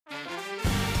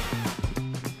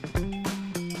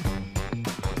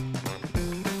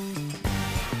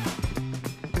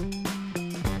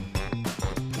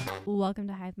welcome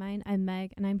to Hive Mind. I'm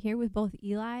Meg, and I'm here with both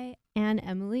Eli and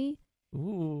Emily.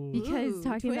 Ooh. Because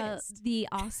talking about twist. the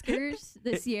Oscars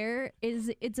this year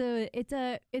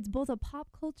it's both a pop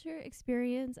culture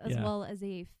experience as Yeah. well as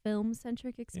a film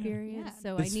centric experience. Yeah.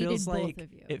 So This I needed feels both like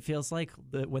of you. it feels like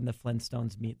when the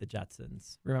Flintstones meet the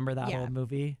Jetsons. Remember that Yeah. old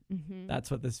movie? Mhm. That's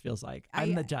what this feels like.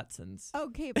 I'm the Jetsons.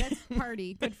 Okay, that's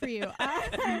party. Good for you.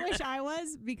 I wish I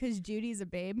was because Judy's a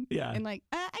babe. Yeah. And I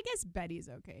guess Betty's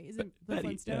okay. Isn't the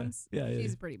Betty, yeah. Flintstones? Yeah, yeah,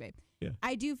 She's yeah. a pretty babe. Yeah.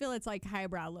 I do feel it's like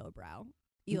highbrow, lowbrow.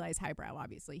 Eli's highbrow,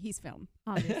 obviously. He's film.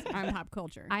 Obviously. I'm pop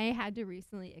culture. I had to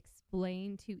recently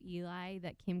explain to Eli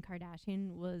that Kim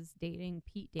Kardashian was dating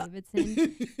Pete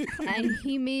Davidson, and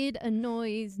he made a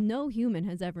noise no human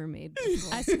has ever made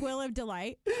before. A squill of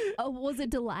delight. Oh, was it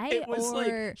delight It was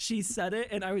or like she said it,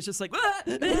 and I was just like, "Ah!"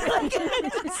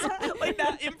 like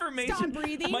that information. Stop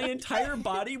breathing. My entire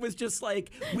body was just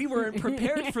like, we weren't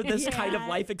prepared for this kind of Yeah.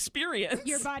 life experience.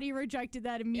 Your body rejected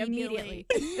that immediately.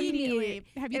 Immediately.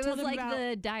 Have you it told was him like about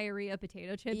the diarrhea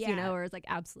potato chips, you Yeah. know, where it's like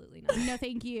absolutely not. No,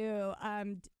 thank you.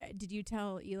 Did you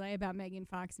tell Eli about Megan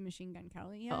Fox and Machine Gun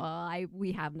Kelly yet?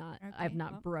 We have not. I've Okay,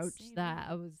 not well, broached save that.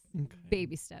 it. I was Okay.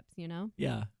 baby steps, you know.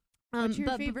 Yeah. What's your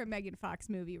but favorite Megan Fox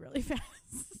movie really fast?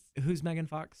 Who's Megan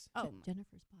Fox?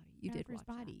 Jennifer's Body. You Jennifer's did watch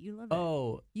Body. that. You love it.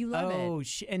 Oh. You love it. Oh,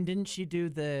 and didn't she do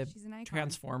the She's an icon.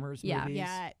 Transformers Yeah. movies?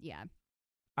 Yeah.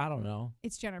 I don't know.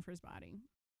 It's Jennifer's Body.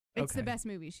 It's the Okay. best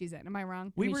movie she's in. Am I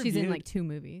wrong? I mean, she's in like 2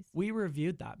 movies. We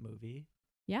reviewed that movie.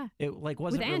 Yeah, It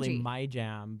wasn't really Angie. my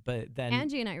jam, but then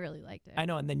Angie and I really liked it. I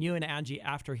know, and then you and Angie,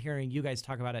 after hearing you guys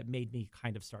talk about it, made me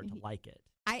kind of start to like it.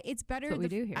 It's better That's what we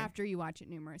do here. after you watch it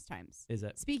numerous times. Is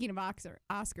it? Speaking of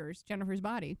Oscars, Jennifer's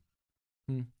Body.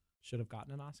 Should have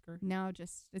gotten an Oscar. No,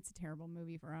 just it's a terrible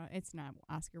movie for it's not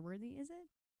Oscar worthy, is it?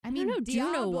 I don't know. Do you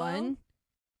know Diablo, one?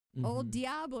 Old Mhm.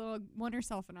 Diablo won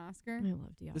herself an Oscar. I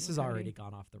love Diablo. This has already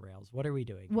gone off the rails. What are we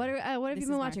doing? What here? have This you is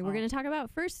been my watching? We're fault. going to talk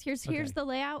about first. Here's Okay. the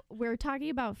layout. We're talking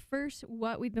about first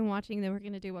what we've been watching. Then we're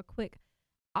going to do a quick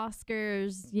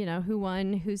Oscars. You know, who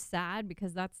won, who's sad,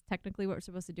 because that's technically what we're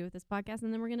supposed to do with this podcast.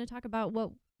 And then we're going to talk about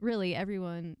what really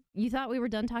everyone. You thought we were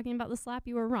done talking about the slap.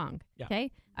 You were wrong. Yeah.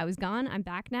 Okay, I was gone. I'm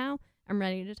back now. I'm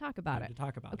ready to talk about Time it. to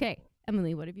talk about Okay,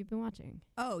 Emily, what have you been watching?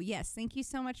 Oh, yes. Thank you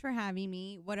so much for having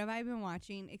me. What have I been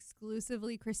watching?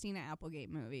 Exclusively Christina Applegate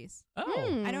movies. it.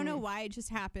 Oh, I don't know why it just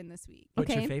happened this week. what's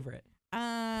Okay. your favorite?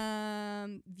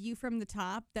 View from the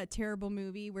Top, that terrible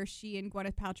movie where she and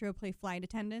Gwyneth Paltrow play flight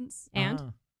attendants. And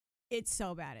Ah. It's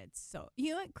so bad. It's so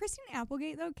you know what? Christina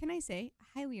Applegate though, can I say,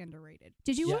 highly underrated.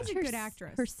 did you Yeah. watch She's a her good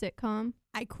actress. Her sitcom?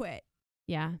 I quit.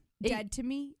 Yeah. Dead to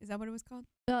Me, is that what it was called?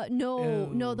 No,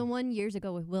 Oh. the one years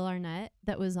ago with Will Arnett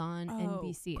that was on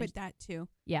NBC. Quit that too.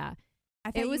 Yeah. I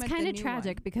thought It you was meant the kind of new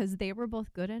tragic one. because they were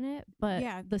both good in it, but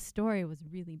Yeah. the story was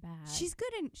really bad. She's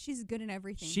good in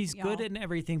everything. She's y'all. good in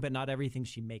everything, but not everything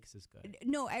she makes is good.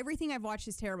 No, everything I've watched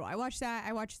is terrible. I watched that.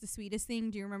 I watched The Sweetest Thing.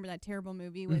 Do you remember that terrible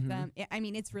movie with I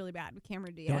mean, it's really bad with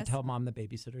Cameron Diaz. Don't tell mom the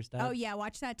babysitter's dead. Oh yeah,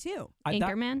 watch that too. that,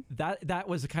 Anchorman? that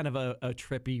was kind of a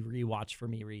trippy rewatch for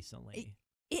me recently.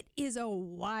 It is a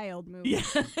wild movie. Yeah.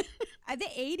 The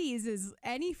 80s is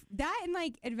that and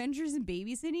like Adventures in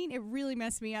Babysitting. It really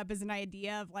messed me up as an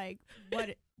idea of like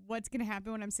what's gonna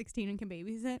happen when I'm 16 and can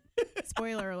babysit.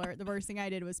 Spoiler alert: the worst thing I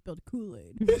did was spilled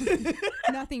Kool-Aid.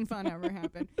 Nothing fun ever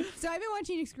happened. So I've been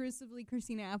watching exclusively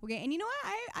Christina Applegate, and you know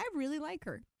what? I really like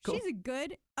her. Cool. She's a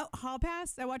good Hall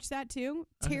Pass. I watched that too.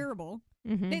 Uh-huh. Terrible.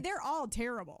 Mhm. They're all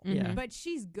terrible. Yeah. But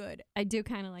she's good. I do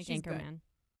kind of like She's good. Anchorman.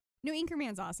 No,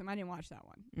 Anchorman's awesome. I didn't watch that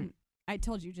one. Mm. I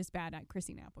told you just bad at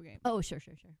Christina Applegate. Oh, sure.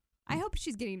 I hope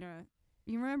she's getting a.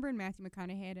 You remember in Matthew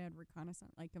McConaughey had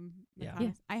reconnaissance, like Yeah.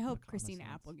 yeah. I hope Christina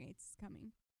Reconnaissance. Applegate's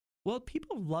coming. Well,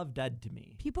 people love Dead to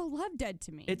Me. People love Dead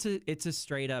to Me. It's a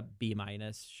straight up B-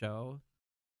 show.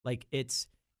 Like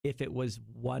if it was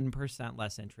 1%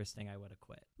 less interesting, I would have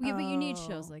quit. Yeah, but you need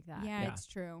shows Oh, like that. Yeah, Yeah. it's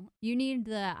true. You need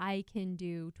the I can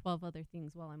do 12 other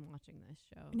things while I'm watching this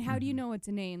show. And how do you Mhm. know it's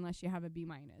an A unless you have a B-?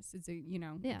 It's a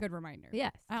Yeah. good reminder.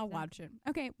 Yes. I'll exactly. watch it.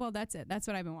 Okay, well that's it. That's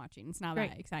what I've been watching. It's not Great.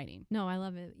 that exciting. No, I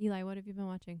love it. Eli, what have you been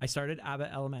watching? I started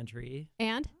Abbott Elementary.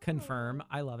 And? Confirm.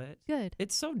 I love it. Good.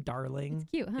 It's so darling. It's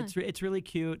cute, huh? It's really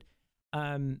cute.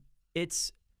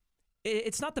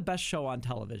 It's not the best show on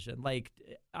television. Like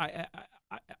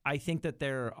I think that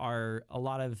there's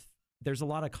a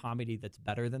lot of comedy that's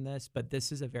better than this, but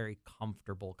this is a very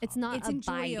comfortable comedy. It's not It's a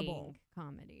enjoyable. biting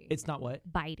comedy. It's not what?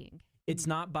 biting. It's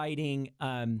not biting.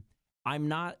 I'm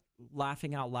not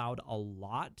laughing out loud a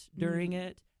lot during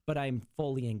it, but I'm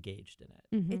fully engaged in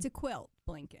it. Mhm. It's a quilt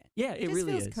blanket. Yeah, it just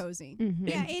really feels is. cozy. Mhm.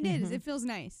 Yeah, it is. Mhm. It feels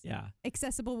nice. Yeah.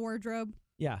 Accessible wardrobe.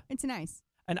 Yeah. It's nice.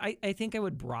 And I think I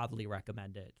would broadly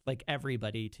recommend it, like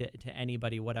everybody to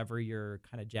anybody, whatever your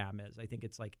kind of jam is. I think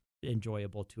it's like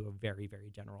enjoyable to a very, very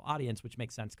general audience, which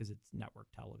makes sense because it's network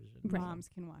television. Right. Moms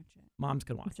can watch it. Moms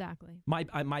can watch it. Exactly.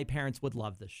 My parents would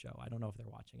love this show. I don't know if they're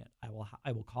watching it.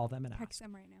 I will call them and Text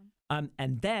ask. them right now.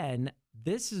 And then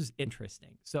this is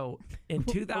interesting. So in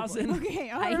 2000, Okay,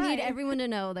 all I right. need everyone to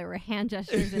know there were hand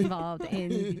gestures involved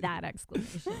in that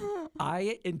exclamation.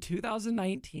 in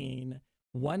 2019,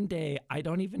 one day, I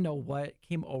don't even know what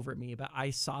came over me, but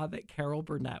I saw that Carol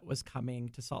Burnett was coming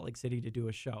to Salt Lake City to do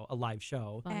a live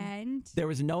show. Fun. And There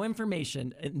was no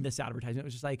information in this advertisement. It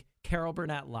was just like Carol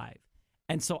Burnett live.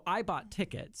 And so I bought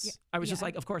tickets. Yeah. I was just Yeah.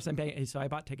 like, of course I'm paying. So I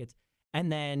bought tickets.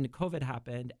 And then COVID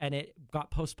happened and it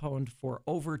got postponed for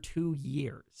over 2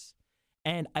 years.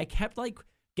 And I kept like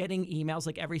getting emails,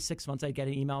 like every 6 months I'd get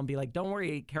an email and be like, don't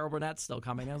worry, Carol Burnett's still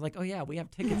coming. And I was like, oh yeah, we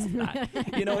have tickets to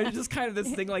that. You know, it's just kind of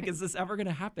this thing like, is this ever going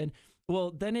to happen?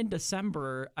 Well, then in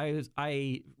December,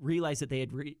 I realized that they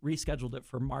had rescheduled it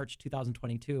for March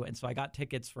 2022. And so I got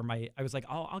tickets for I was like,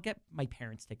 I'll get my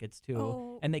parents' tickets too.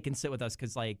 Oh. And they can sit with us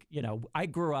because like, you know, I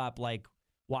grew up like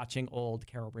watching old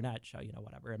Carol Burnett show, you know,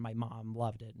 whatever. And my mom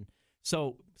loved it. And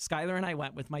so Skylar and I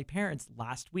went with my parents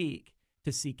last week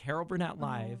to see Carol Burnett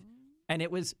live. And it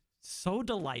was so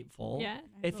delightful. Yeah.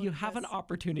 If you have an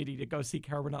opportunity to go see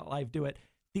Carol Burnett live, do it.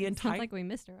 The Sounds entire like we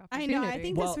missed her I opportunity. know. I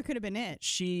think Well, this could have been it.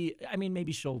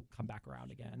 maybe she'll come back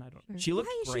around again. I don't know. Sure. She looks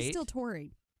Why is great. she still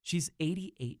touring? She's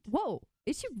 88. Whoa.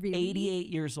 Is she really? 88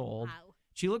 years old. Wow.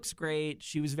 She looks great.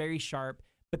 She was very sharp.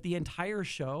 But the entire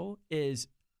show is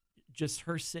just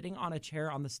her sitting on a chair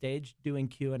on the stage doing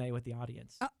Q&A with the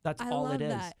audience. That's I all love it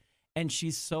is. that. And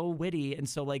she's so witty. And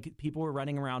so like people were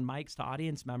running around mics to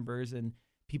audience members and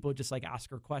people would just like ask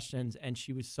her questions. And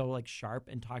she was so like sharp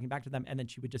and talking back to them. And then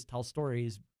she would just tell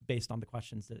stories based on the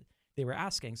questions that they were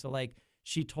asking. So like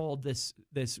she told this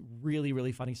really,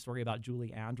 really funny story about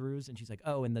Julie Andrews. And she's like,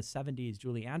 oh, in the 70s,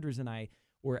 Julie Andrews and I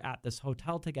were at this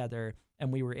hotel together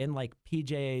and we were in like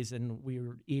PJs and we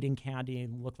were eating candy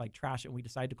and looked like trash. And we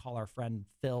decided to call our friend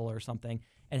Phil or something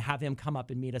and have him come up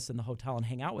and meet us in the hotel and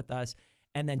hang out with us.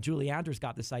 And then Julie Andrews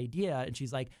got this idea and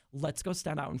she's like, let's go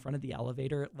stand out in front of the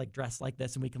elevator, like dressed like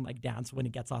this and we can like dance when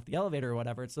he gets off the elevator or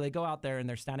whatever. So they go out there and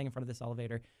they're standing in front of this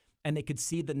elevator and they could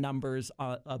see the numbers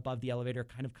above the elevator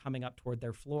kind of coming up toward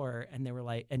their floor. And they were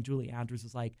like, and Julie Andrews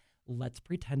was like, let's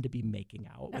pretend to be making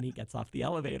out when he gets off the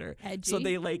elevator. Edgy. So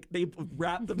they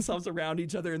wrap themselves around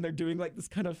each other and they're doing like this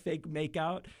kind of fake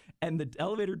makeout and the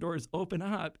elevator doors open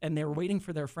up and they're waiting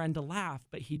for their friend to laugh,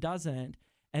 but he doesn't.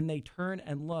 And they turn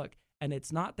and look and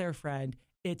it's not their friend.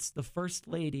 It's the first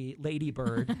lady, Lady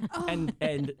Bird,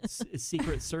 and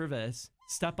Secret Service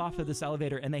step off of this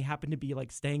elevator, and they happen to be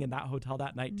like staying in that hotel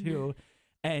that night too.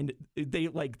 And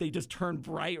they just turn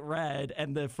bright red,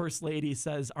 and the first lady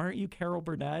says, "Aren't you Carol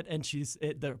Burnett?" And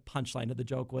the punchline of the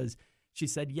joke was, she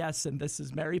said, "Yes, and this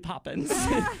is Mary Poppins."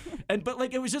 but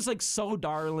like it was just like so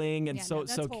darling and Yeah, so no,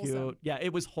 that's cute. wholesome. Yeah,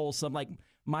 it was wholesome. Like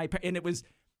and it was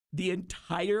the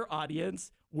entire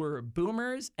audience were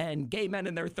boomers and gay men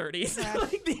in their 30s.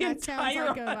 Like the That sounds entire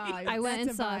like a audience. vibe. I went That's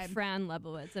and saw a vibe. Fran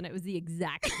Lebowitz, and it was the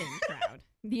exact same crowd.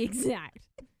 The exact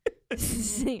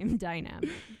same dynamic.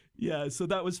 Yeah, so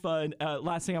that was fun.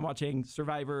 Last thing I'm watching,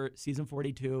 Survivor season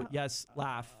 42. Yes,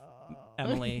 laugh,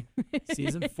 Emily.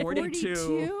 Season 42.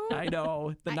 42? I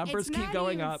know the numbers it's keep not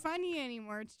going even up. funny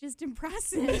anymore. It's just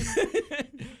impressive.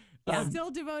 Still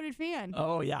a devoted fan.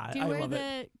 Oh yeah, Do you I wear love the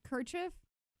it. kerchief?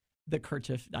 The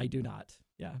kerchief, I do not.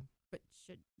 Yeah, But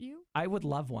should you? I would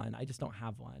love one. I just don't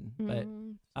have one. But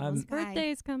Mm. um, Guy.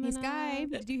 Birthday's coming He's Guy.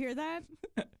 up. Did you hear that?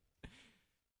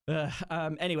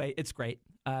 anyway, it's great.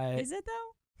 Is it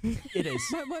though? It is.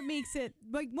 What makes it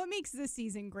like? What makes this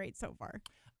season great so far?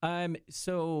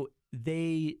 So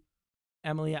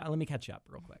Emily, let me catch you up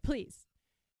real quick. Please.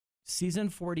 Season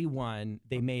 41,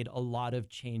 they made a lot of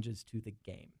changes to the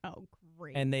game. Oh,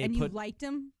 great. And they you put- liked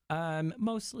him?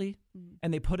 Mostly. Mm.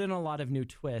 And they put in a lot of new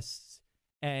twists.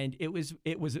 And it was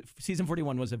season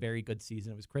 41 was a very good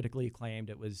season. It was critically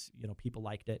acclaimed. It was, people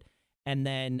liked it. And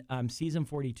then season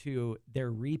 42,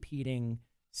 they're repeating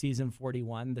season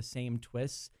 41, the same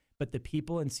twists, but the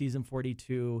people in season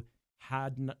 42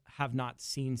 have not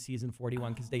seen season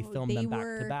 41 because they Oh, filmed they them back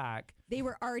were- to back. They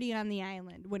were already on the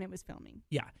island when it was filming.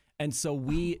 Yeah. And so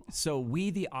we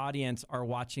the audience are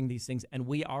watching these things and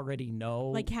we already know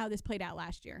Like how this played out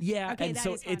last year. Yeah, Okay, and that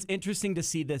so is fun. it's interesting to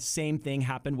see the same thing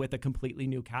happen with a completely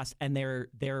new cast, and they're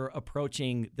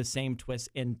approaching the same twist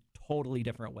in totally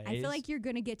different ways. I feel like you're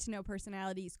going to get to know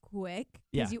personalities quick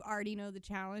Yeah. because you already know the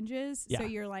challenges. Yeah. So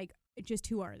you're like, just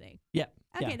who are they? yeah,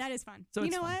 Okay, yeah. that is fun. So you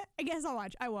it's know fun. what? I guess I'll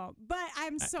watch. I won't. But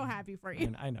I'm so happy for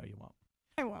you. I know you won't.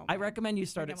 I won't. I man. recommend you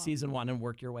start I at won't. season 1 and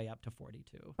work your way up to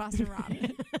 42. Boston Rob.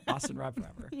 Boston Rob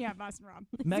forever. Yeah, Boston Rob.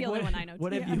 Meg, the only what, one I know, what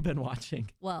too. have Yeah. you been watching?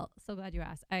 Well, so glad you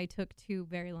asked. I took 2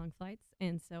 very long flights,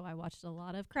 and so I watched a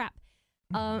lot of crap.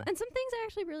 Mm-hmm. And some things I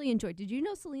actually really enjoyed. Did you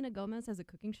know Selena Gomez has a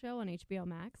cooking show on HBO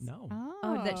Max? No.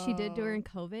 Oh, that she did during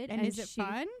COVID. And is it she-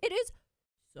 fun? It is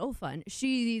so fun.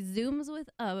 She Zooms with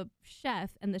a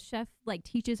chef, and the chef like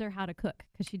teaches her how to cook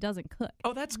because she doesn't cook.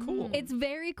 Oh, that's cool. It's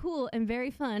very cool and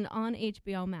very fun on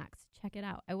HBO Max. Check it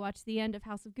out. I watched the end of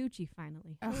House of Gucci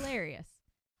finally. Ugh. Hilarious.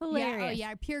 Yeah, Hilarious. oh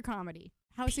yeah, pure comedy.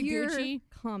 House Pure of Gucci.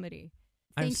 comedy.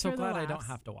 I'm Thanks so for the glad I don't laughs.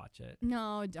 have to watch it.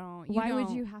 No, don't. Why would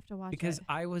don't. you have to watch Because it?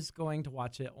 I was going to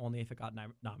watch it only if it got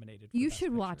nominated. For You Best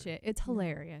should watch Picture. it. It's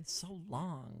hilarious. It's so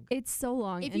long. It's so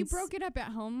long. If and you broke it up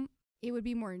at home, it would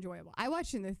be more enjoyable. I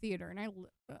watched in the theater, and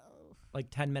Like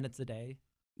 10 minutes a day.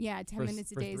 yeah, 10 For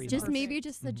minutes a for day. 3 is just months. maybe perfect.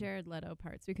 just the Mhm. Jared Leto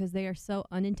parts because they are so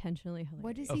unintentionally hilarious.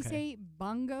 What does he Okay. say?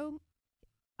 Bongo.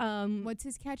 What's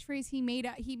his catchpatch? He made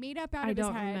up out I of his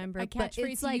don't head remember, a but it's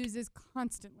catchphrase like- he uses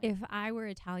constantly. If I were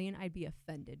Italian, I'd be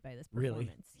offended by this Really?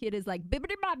 performance. It is like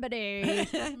bibbidi bobbidi,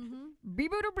 Mhm.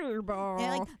 bibbidi birbo.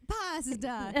 Yeah, like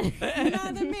pasta,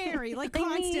 Mother Mary, like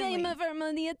constantly. I'm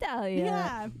from the Italian.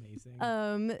 Yeah.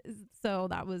 Amazing. So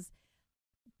that was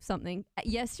something.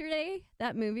 Yesterday,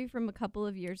 that movie from a couple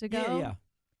of years ago. Yeah.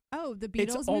 Oh, the Beatles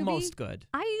It's movie. almost good.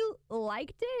 I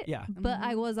liked it. Yeah. But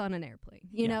I Mhm. was on an airplane,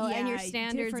 you Yeah. know, and your Yeah,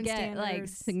 standards different get like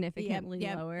standards. significantly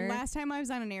Yep. lower. Last time I was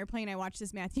on an airplane, I watched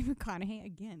this Matthew McConaughey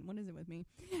again. What is it with me?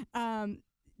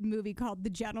 Movie called The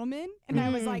Gentleman, and I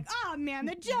was Mm. like, "Oh man,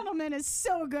 The Gentleman is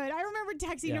so good." I remember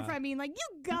texting Yeah. a friend being like,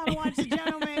 "You gotta watch The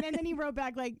Gentleman," and then he wrote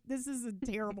back like, "This is a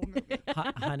terrible movie."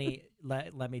 Honey,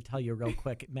 let me tell you real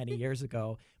quick. Many years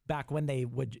ago, back when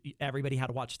everybody had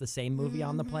to watch the same movie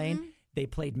on the plane, Mhm. they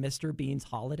played Mr. Bean's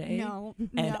Holiday. No,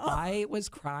 And no. I was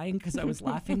crying because I was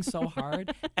laughing so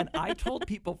hard. And I told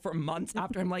people for months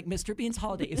after, I'm like, Mr. Bean's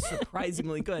Holiday is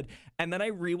surprisingly good. And then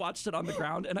I rewatched it on the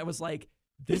ground and I was like,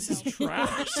 this is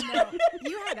trash. No,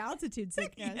 you had altitude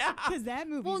sickness Yeah. because that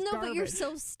movie. well, no, but you're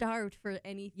so starved for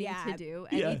anything Yeah. to do,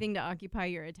 Yeah. anything to occupy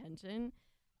your attention.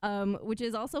 Which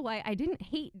is also why I didn't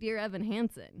hate Dear Evan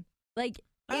Hansen. Like,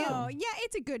 Oh yeah,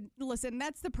 it's a good listen.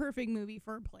 That's the perfect movie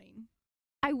for a plane.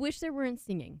 I wish there weren't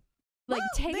singing. Like, Well,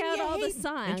 take then out you all the hate-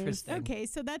 songs. Interesting. Okay,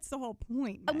 so that's the whole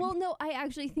point. Well, no, I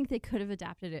actually think they could have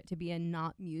adapted it to be a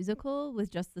not musical with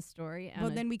just the story. And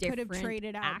well, a then we could have different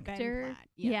traded out actor. Ben Platt.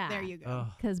 Yeah, there Yeah. you go. Ugh,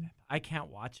 Because I can't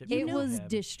watch it. it because of was him.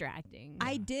 distracting.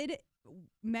 I did.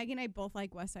 Meg and I both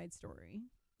like West Side Story.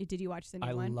 Did you watch the new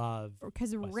I one? love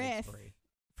Because West Side Riff Story.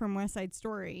 from West Side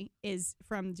Story is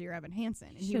from Dear Evan Hansen,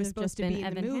 and he Should was have supposed just to been be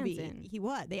in the Evan movie. Hansen. He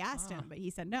was. They asked Ah. him, but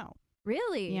he said no.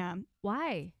 Really? Yeah,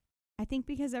 Why? I think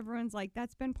because everyone's like,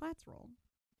 that's Ben Platt's role.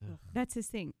 Ugh. That's his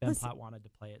thing. Ben Listen, Platt wanted to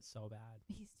play it so bad.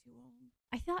 he's too old.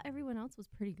 I thought everyone else was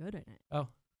pretty good in it. Oh,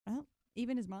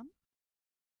 Even his mom.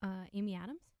 Amy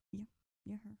Adams?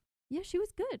 Yeah, her. Yeah, she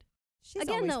was good. She's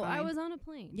Again, always though, I fine. was on a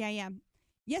plane. Yeah, yeah.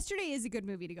 Yesterday is a good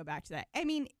movie to go back to that. I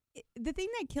mean, the thing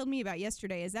that killed me about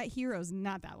yesterday is that hero's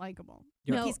not that likable.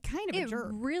 You're- No, He's kind of a It jerk.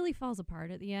 really falls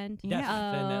apart at the end. Yeah.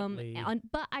 Definitely.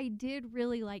 But I did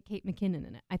really like Kate McKinnon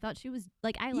in it. I thought she was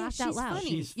like I Yeah, laughed out she's loud. funny.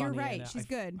 She's You're funny in right. it. She's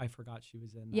good. I forgot she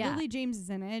was in that. Yeah. Lily James is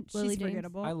in it. Lily She's James.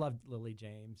 forgettable. I loved Lily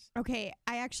James. Okay,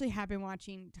 I actually have been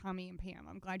watching Tommy and Pam.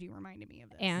 I'm glad you reminded me of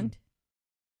this. And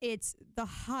it's the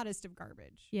hottest of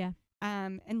garbage. yeah,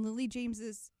 And Lily James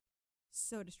is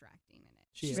so distracting in it.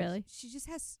 She She's- is. Really? She just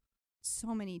has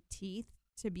so many teeth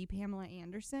to be Pamela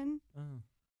Anderson. Oh.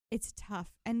 It's tough.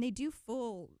 And they do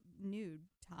full nude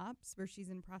tops where she's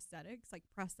in prosthetics, like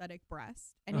prosthetic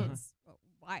breast. And Uh-huh. it's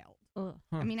wild. ugh.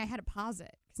 Huh. I mean, I had to pause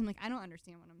it because I'm like, I don't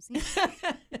understand what I'm seeing.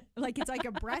 Like, it's like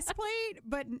a breastplate,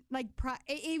 but like, I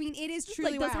mean, it is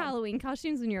truly like those wild. Halloween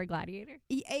costumes when you're a gladiator.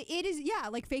 It is, yeah,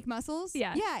 like fake muscles.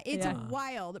 Yeah. Yeah, it's Yeah.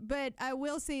 wild. But I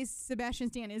will say Sebastian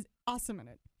Stan is awesome in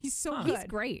it. He's so Huh. good. He's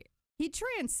great. He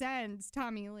transcends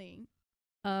Tommy Lee.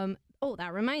 Oh,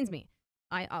 that reminds me.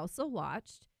 I also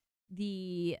watched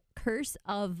The Curse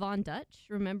of Von Dutch.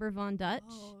 Remember Von Dutch?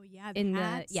 yeah, In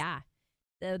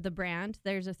the brand.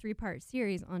 There's a 3-part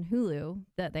series on Hulu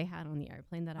that they had on the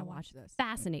airplane that I I'll watch watched. this.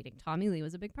 Fascinating. Tommy Lee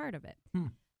was a big part of it. Did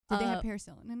they have Uh, Paris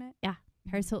Hilton in it? yeah.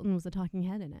 Paris Hilton was a talking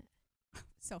head in it.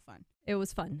 So fun. It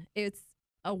was fun. It's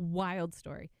a wild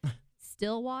story.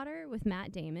 Stillwater with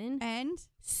Matt Damon. And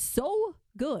So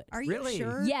good. are you Really?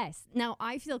 sure? Yes. Now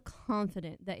I feel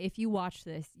confident that if you watch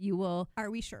this, you will. Are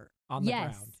we sure? On the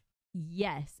yes. ground.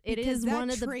 Yes. It Because is that one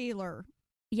of the. trailer.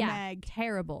 Yeah. Meg.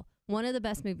 Terrible. One of the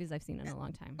best movies I've seen in a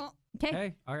long time. Oh. Okay.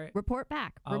 Okay. All right. Report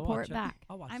back. I'll Report watch it. back.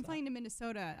 I'll watch I'm that. flying to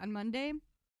Minnesota on Monday.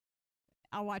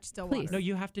 I'll watch Stillwater. Please. No,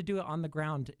 you have to do it on the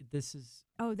ground. This is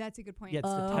Oh, that's a good point. Yeah, it's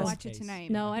the I'll test watch it case.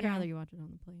 tonight. No, I'd Yeah. rather you watch it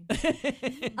on the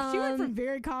plane. She went from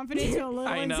very confident to a little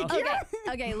I know. insecure.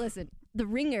 Okay, listen. The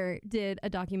Ringer did a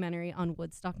documentary on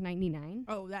Woodstock 99.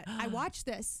 Oh, that I watched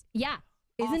this. Yeah.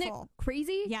 Isn't Awful. it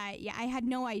crazy? Yeah, I had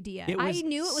no idea. It I was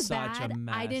knew it was such a bad.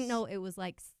 I didn't mess. know it was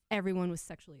like everyone was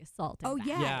sexually assaulted. Oh bad.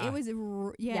 yeah, Yeah. it was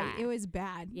Yeah. it was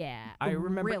bad. Yeah. I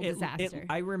remember real it, disaster.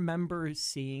 I remember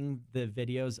seeing the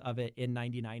videos of it in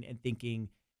 '99 and thinking,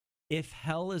 if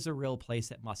hell is a real place,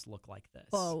 it must look like this.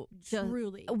 oh, just,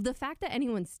 Truly. the fact that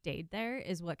anyone stayed there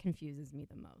is what confuses me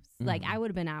the most. Like Mhm. I would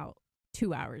have been out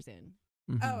 2 hours in.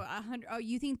 Mhm. Oh, 100. Oh,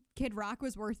 you think Kid Rock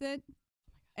was worth it?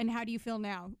 And how do you feel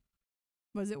now?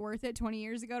 Was it worth it 20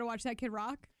 years ago to watch that Kid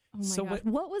Rock? Oh my So gosh.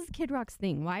 What was Kid Rock's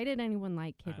thing? Why did anyone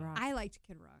like Kid I- Rock? I liked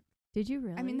Kid Rock. Did you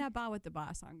really? I mean, that Ball with the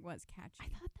Boss song was catchy. I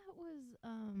thought that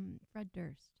was Fred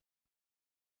Durst.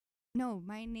 No,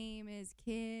 my name is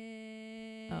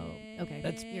Kid. Oh,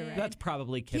 okay. You're right. That's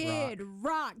probably Kid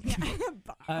Rock.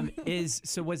 Yeah.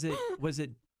 Was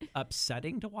it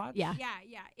upsetting to watch? Yeah.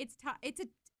 yeah.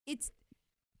 It's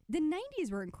the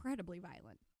 90s were incredibly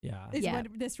violent. Yeah. Is Yeah.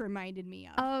 what this reminded me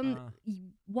of.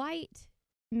 White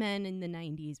men in the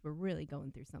 90s were really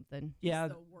going through something. Yeah.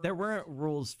 the There worst. weren't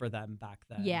rules for them back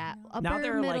then. Yeah. No. Upper Now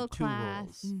there are middle like 2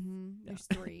 class. rules. Mm-hmm. There's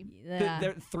 3. Yeah.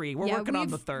 There are 3. We're Yeah, working on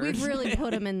the we've- 3rd. We've really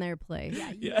put them in their place.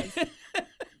 Yeah, you Yeah. guys, you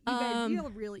guys, Um,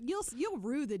 you'll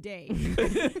rue the day.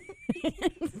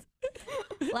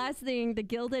 Last thing, the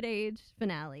Gilded Age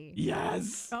finale.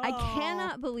 Yes. I Oh.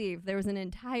 cannot believe there was an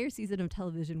entire season of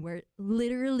television where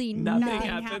literally Nothing nothing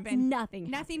happened.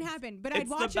 happened. Nothing happened, but It's I'd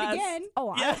the watch it best. again.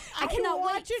 Oh, Yeah. I cannot I'd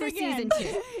wait watch it for again.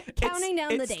 season 2. Counting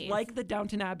down the It's days. like the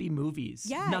Downton Abbey movies.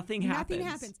 Yeah, Nothing happens. nothing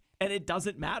happens. And it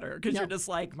doesn't matter because No. you're just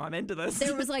like, I'm into this.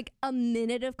 There was like a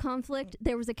minute of conflict.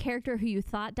 There was a character who you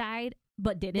thought died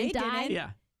but didn't They die. didn't.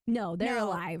 yeah. No, they're No.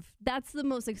 alive. That's the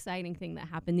most exciting thing that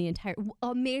happened. The entire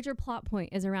a major plot point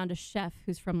is around a chef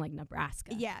who's from like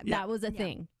Nebraska. Yeah, that was a yeah.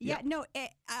 thing. Yeah, no,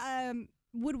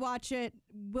 would watch it.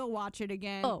 Will watch it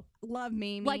again. Oh. Love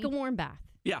Mamie. Like a warm bath.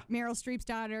 Yeah. Meryl Streep's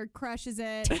daughter crushes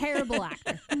it. Terrible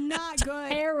actor. Not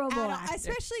good. Terrible at all. actor.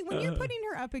 Especially when you're putting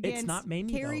her up against not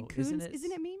Mamie, Carrie though, Coons.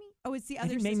 isn't it? Mamie? Oh, it's the I other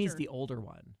think sister. Mamie's the older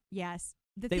one. Yes.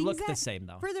 The They things look that, the same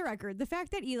though. For the record, the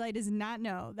fact that Eli does not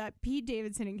know that Pete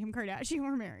Davidson and Kim Kardashian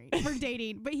were married, were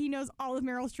dating, but he knows all of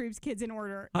Meryl Streep's kids in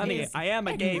order. Honey, is I am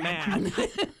a gay man.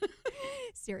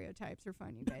 Stereotypes are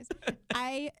fun, you guys.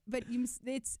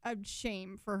 It's a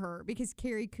shame for her because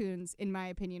Carrie Coons, in my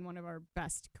opinion, one of our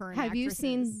best current Have you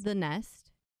seen actresses. The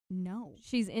Nest? No.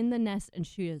 She's in The Nest and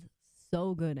she is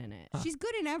so good in it. She's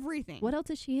good in everything. What else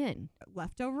is she in?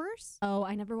 Leftovers? Oh,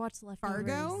 I never watched Leftovers.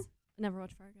 Fargo? Never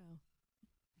watched Fargo.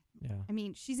 Yeah. I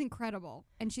mean, she's incredible.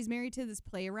 And she's married to this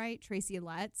playwright, Tracy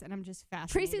Letts, and I'm just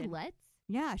fascinated. Tracy Letts?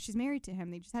 Yeah, she's married to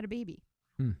him. They just had a baby.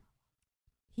 Hmm.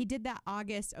 He did that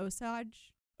August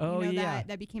Osage. Oh, you know, yeah.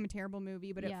 that became a terrible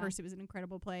movie, but Yeah. at first it was an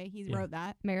incredible play. He Yeah. wrote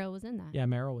that. Meryl was in that. Yeah,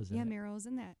 Meryl was in Yeah, it. Meryl was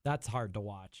in that. That's hard to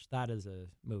watch. That is a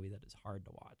movie that is hard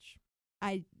to watch.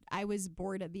 I was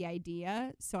bored at the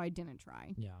idea, so I didn't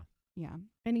try. Yeah. Yeah,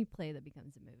 Any play that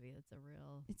becomes a movie, it's a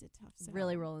it's a tough sell.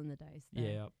 really rolling the dice. there.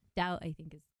 Yeah. Doubt, I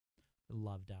think, is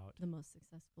Loved Out. the most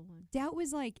successful one. Doubt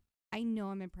was like, I know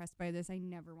I'm impressed by this. I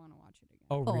never want to watch it again.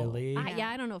 Oh, really? Yeah,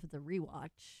 I don't know if it's a rewatch.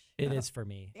 It is for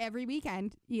me. Every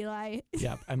weekend, Eli.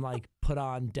 Yep. I'm like, put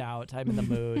on Doubt. I'm in the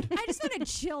mood. I just want to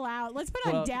chill out. Let's put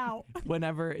Well, on Doubt.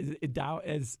 Whenever Doubt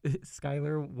is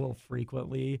Skylar will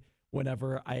frequently,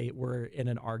 whenever we're in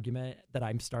an argument that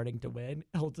I'm starting to win,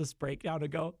 he'll just break down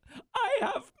and go, I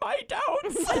have my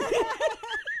doubts.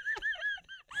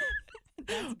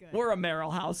 That's good. We're a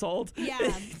Meryl household. Yeah.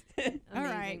 All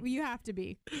right. Amazing. Well, you have to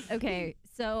be. Okay,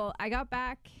 so I got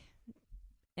back,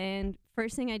 and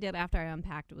first thing I did after I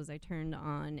unpacked was I turned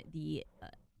on the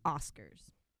Oscars.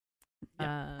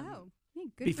 Oh, yeah,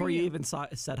 good Before for you you. even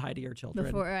said hi to your children.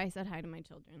 Before I said hi to my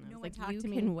children, I No was one like, talked "You to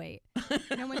me." can wait."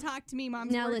 No one talked to me.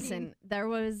 Mom's Now working. listen, there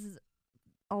was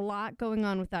a lot going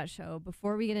on with that show.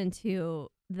 Before we get into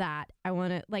that, I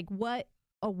want to what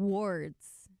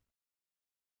awards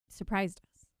surprised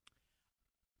us?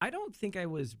 I don't think I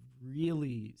was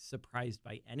really surprised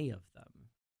by any of them.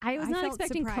 I was I not felt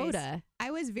expecting surprised. Coda.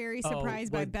 I was very Oh,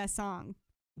 surprised by what- best song.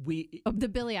 We Oh, the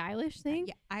Billie Eilish thing?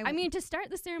 Yeah, I mean, to start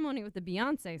the ceremony with the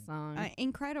Beyonce song,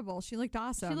 incredible. She looked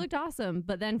awesome. she looked awesome,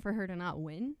 but then for her to not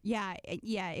win? Yeah,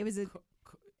 it was a.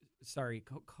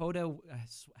 Coda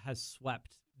has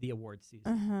swept the award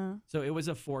season. huh. So it was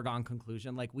a foregone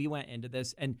conclusion. Like we went into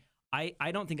this, and I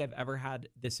don't think I've ever had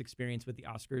this experience with the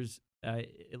Oscars,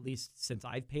 at least since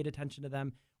I've paid attention to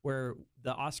them, where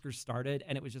the Oscars started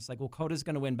and it was just like, well, Coda's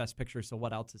going to win Best Picture, so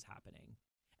what else is happening?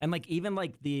 And like even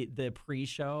like the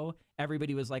pre-show,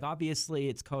 everybody was like, obviously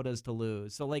it's Coda's to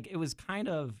lose. So like it was kind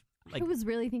of like I was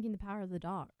really thinking The Power of the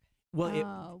Dog.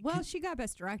 Well, she got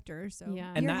Best Director, so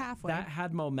Yeah. and you're that halfway. that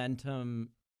had momentum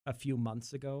a few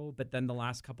months ago, but then the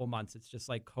last couple months, it's just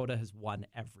like Coda has won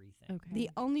everything. Okay. The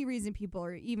only reason people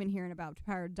are even hearing about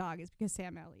Power of the Dog is because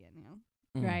Sam Elliott,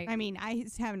 Mm. Right. I mean, I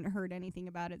haven't heard anything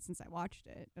about it since I watched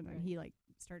it, and then Right. he like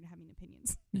started having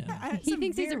opinions. Yeah. He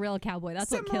thinks he's a real cowboy.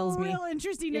 That's what kills me. Real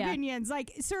interesting Yeah. opinions.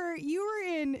 Like, sir, you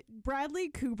were in Bradley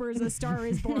Cooper's A Star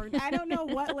Is Born. I don't know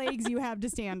what legs you have to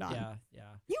stand on. Yeah.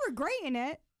 You were great in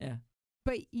it. Yeah.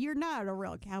 But you're not a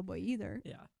real cowboy either.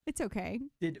 Yeah. It's okay.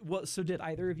 So did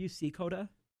either of you see Coda?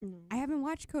 I haven't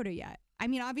watched Coda yet. I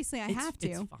mean, obviously I have to.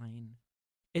 It's fine.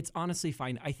 It's honestly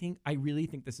fine. I really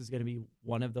think this is going to be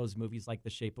one of those movies like The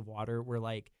Shape of Water where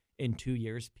like in 2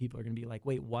 years people are going to be like,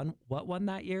 wait, what won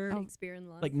that year? Shakespeare in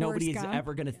Love. Like nobody is Gump.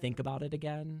 ever going to think about it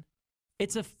again.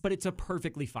 But it's a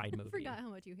perfectly fine I movie. forgot how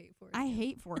much you hate Forrest. I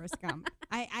hate Forrest Gump.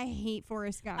 I hate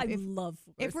Forrest Gump. I love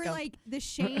Forrest if we're Gump. like the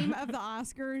shame of the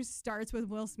Oscars starts with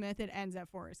Will Smith, it ends at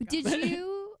Forrest Gump. Did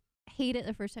you hate it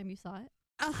the first time you saw it?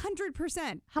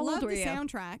 100%. How old love were the you?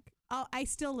 soundtrack.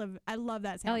 I love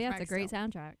that soundtrack. Oh yeah, it's a great still.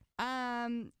 soundtrack.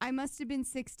 I must have been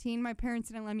 16. My parents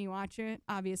didn't let me watch it,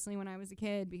 obviously, when I was a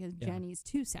kid because Yeah. Jenny's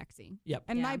too sexy. Yep.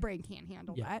 And my Yeah. brain can't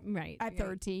handle Yeah. that Right. at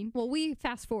 13. Well, we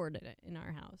fast forwarded it in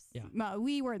our house. Yeah.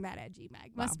 We weren't that edgy,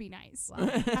 Meg. Wow. Must be nice.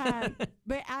 Wow.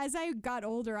 But as I got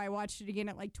older, I watched it again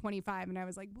at like 25, and I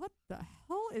was like, what the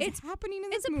hell is happening in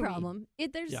this It's a movie? problem.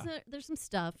 There's Yeah. There's some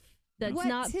stuff that's What's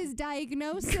not. his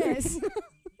diagnosis?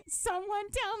 Someone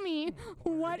tell me,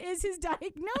 what is his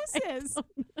diagnosis?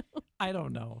 I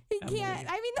don't know. He Emily. can't.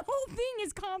 I mean, the whole thing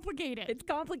is complicated. It's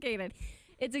complicated.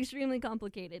 It's extremely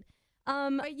complicated.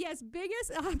 But yes,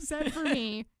 biggest upset for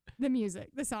me, the music,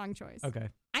 the song choice. Okay.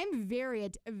 I'm very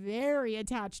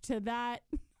attached to that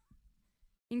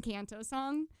Encanto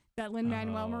song that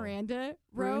Lin-Manuel Oh. Miranda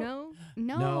wrote. Bruno.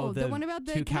 No, the one about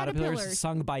the two caterpillars.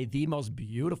 sung by the most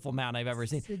beautiful man I've ever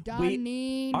seen.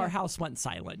 Sidonie. Our house went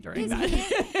silent during his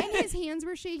that. and his hands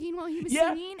were shaking while he was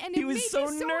Yeah, singing, and he it was made so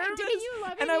you so nervous. Didn't you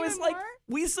love it And I even was like, more?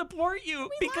 we support you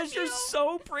We because love you're you.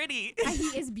 so pretty.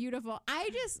 He is beautiful.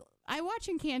 I watch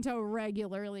Encanto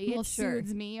regularly. Well, It sure.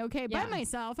 soothes me, okay, by Yeah.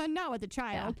 myself and not with a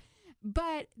child.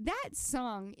 But that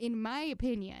song, in my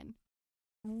opinion,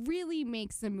 really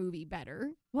makes the movie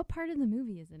better. What part of the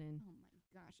movie is it in? Oh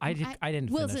my gosh. I didn't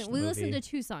finish Wilson, the we movie. listened to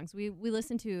two songs. We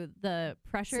listened to the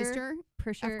Pressure, Sister,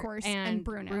 Pressure, of course, and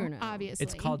Bruno, obviously.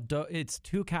 It's called it's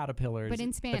two caterpillars, But in But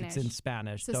it's Spanish. in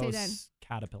Spanish. So say Dos then.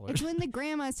 caterpillars. It's when the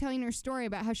grandma is telling her story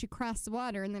about how she crossed the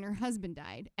water and then her husband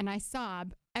died, and I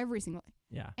sob every single.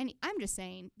 Yeah. And I'm just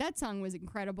saying that song was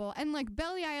incredible. And like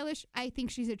Billie Eilish, I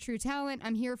think she's a true talent.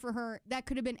 I'm here for her. That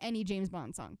could have been any James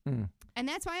Bond song, Mm. and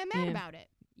that's why I'm mad Yeah. about it.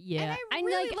 Yeah, I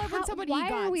really love when somebody Why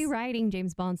are we gots. writing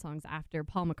James Bond songs after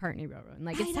Paul McCartney wrote one?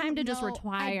 Like it's I time to don't just know.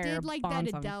 retire. I did like Bond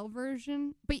that songs. Adele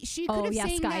version, but she Oh, could have yeah,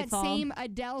 sang that Skyfall. same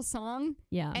Adele song,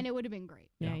 Yeah, and it would have been great.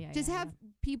 yeah, Yeah. yeah. Just yeah, have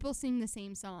people sing the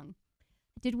same song.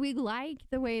 Did we like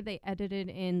the way they edited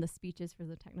in the speeches for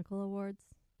the technical awards?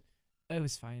 It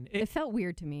was fine. It felt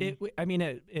weird to me.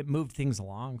 It moved things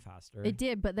along faster. It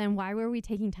did, but then why were we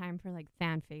taking time for like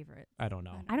fan favorites? I don't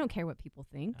know. I don't care what people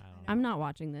think. I don't know. I'm not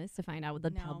watching this to find out what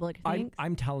the No. public I'm, thinks.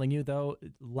 I'm telling you though,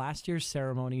 last year's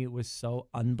ceremony was so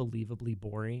unbelievably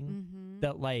boring Mm-hmm.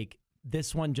 that like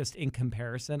this one, just in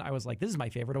comparison, I was like, this is my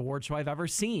favorite award show I've ever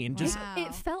seen. Just Wow.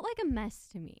 It felt like a mess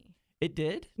to me. it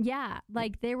did. Yeah,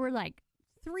 like they were like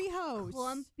 3 hosts.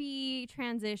 clumpy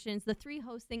transitions. The 3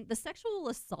 host thing, the sexual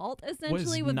assault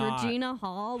essentially with not- Regina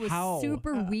Hall was How?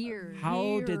 super weird.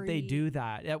 How did they Very. do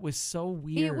that? That was so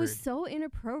weird. It was so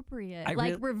inappropriate. I like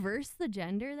real- reverse the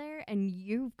gender there, and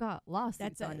you've got lawsuits.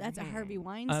 That's a on your that's a hands. Harvey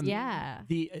Weinstein. Yeah.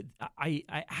 I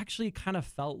actually kind of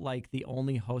felt like the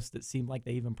only host that seemed like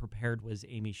they even prepared was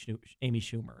Amy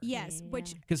Schumer. Yes,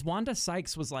 which Yeah. Because Wanda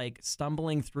Sykes was like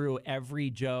stumbling through every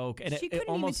joke, and she it couldn't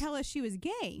almost even tell us she was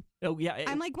gay. oh yeah.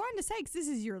 I'm like, Wanda Sykes, this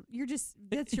is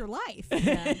that's your life.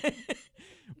 Yeah.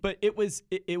 But it was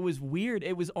weird.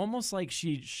 It was almost like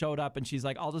she showed up and she's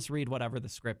like, I'll just read whatever the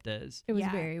script is. It was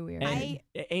Yeah. very weird. And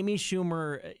Amy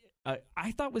Schumer,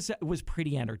 I thought was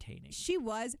pretty entertaining. She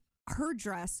was. Her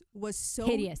dress was so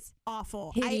Hideous.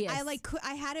 awful. Hideous. I like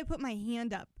I had to put my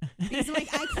hand up because like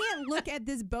I can't look at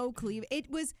this bow cleave. It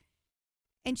was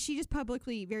And she just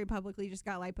very publicly just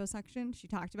got liposuction. She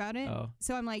talked about it. Oh,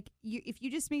 So I'm like, if you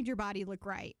just made your body look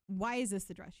right, why is this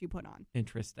the dress you put on?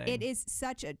 interesting. It is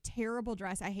such a terrible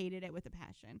dress. I hated it with a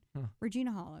passion. Huh.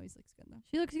 Regina Hall always looks good though.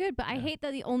 She looks good, but I Yeah. hate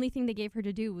that the only thing they gave her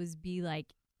to do was be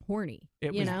like horny.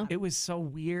 It you was. know? It was so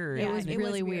weird. It was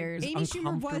really weird. It Amy was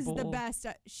Schumer was the uncomfortable. best.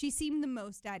 She seemed the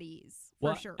most at ease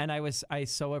Well, for sure. and I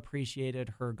so appreciated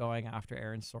her going after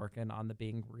Aaron Sorkin on the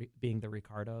being the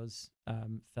Ricardos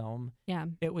film. Yeah.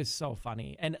 It was so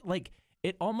funny, and like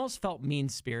it almost felt mean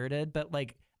spirited, but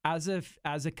like as a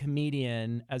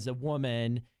comedian, as a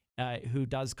woman who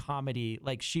does comedy,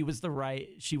 like she was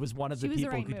one of she the was people the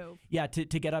right who move.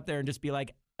 to get up there and just be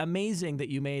like, amazing that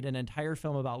you made an entire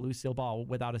film about Lucille Ball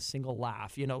without a single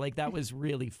laugh. You know, like that was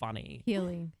really funny.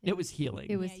 Healing. It was healing.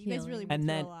 It was Yeah, you guys really healing. went and through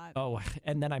then a lot.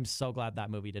 and then I'm so glad that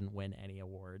movie didn't win any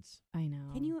awards. I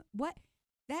know. Can you what?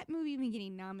 That movie even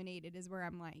getting nominated is where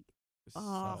I'm like, It was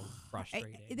oh, so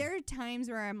frustrating. there are times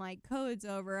where I'm like, CODA's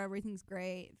over, everything's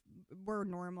great, we're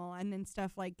normal, and then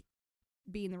stuff like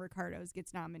Being the Ricardos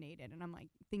gets nominated, and I'm like,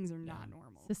 things are not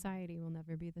normal. Society will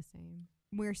never be the same.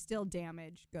 We're still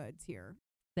damaged goods here.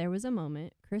 There was a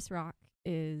moment. Chris Rock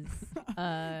is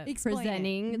Explain it.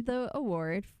 presenting the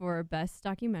award for Best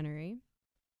Documentary,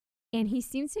 and he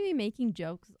seems to be making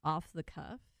jokes off the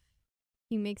cuff.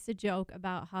 He makes a joke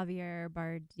about Javier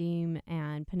Bardem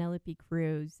and Penelope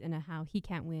Cruz and how he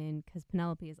can't win because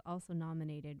Penelope is also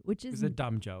nominated, which It is was a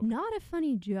dumb joke. not a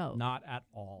funny joke. Not at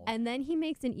all. And then he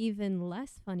makes an even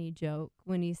less funny joke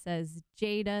when he says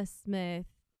Jada Smith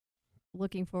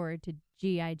looking forward to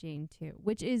G.I. Jane 2,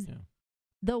 which is Yeah.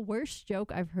 the worst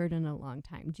joke I've heard in a long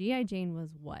time. G.I. Jane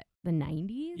was what, the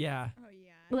 90s? Yeah. Oh yeah.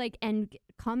 Like, and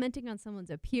commenting on someone's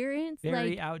appearance. Very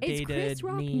like, outdated, is Chris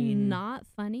Rock mean. not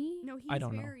funny? No, he's I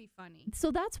don't know. very funny.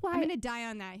 So that's I'm why. gonna die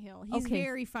on that hill. He's Okay.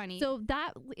 very funny. So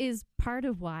that is part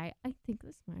of why I think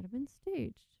this might have been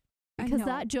staged. I Because know.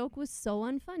 that joke was so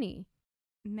unfunny.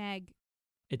 Meg,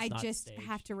 It's I not just staged.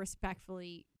 have to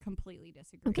respectfully completely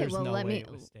disagree. Okay, There's well, no let way me.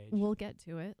 it was staged. We'll get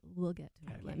to it. We'll get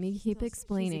to it. Okay. Let me She's keep also- she's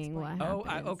explaining what explaining.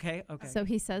 happened. okay. So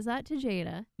he says that to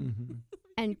Jada, Mm-hmm.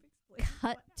 and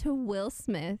cut to Will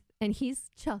Smith, and he's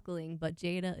chuckling, but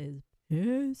Jada is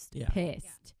pissed. Yeah.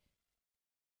 Pissed.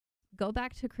 Go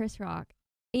back to Chris Rock.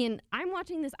 And I'm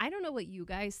watching this. I don't know what you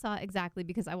guys saw exactly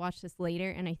because I watched this later,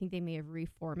 and I think they may have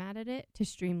reformatted it to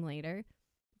stream later.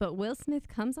 But Will Smith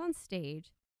comes on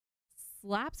stage,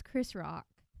 slaps Chris Rock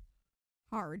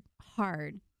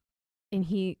hard.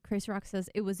 and Chris Rock says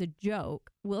it was a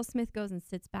joke. Will Smith goes and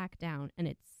sits back down, and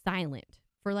it's silent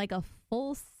for like a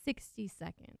full 60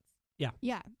 seconds.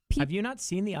 Yeah, Have you not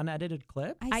seen the unedited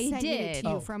clip? I sent it did. to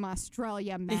you Oh. from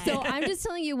Australia, Meg. So I'm just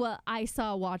telling you what I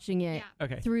saw watching it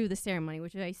Okay. through the ceremony,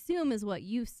 which I assume is what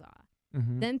you saw.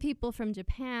 Mm-hmm. Then people from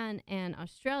Japan and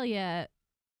Australia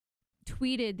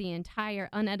tweeted the entire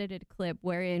unedited clip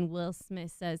wherein Will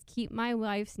Smith says, "Keep my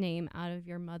wife's name out of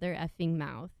your mother effing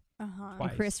mouth." Uh-huh. Twice.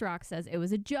 And Chris Rock says it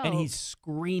was a joke. And he's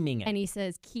screaming it. And he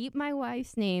says, "Keep my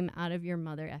wife's name out of your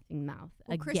mother effing mouth."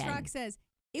 Well, Again. Chris Rock says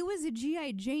it was a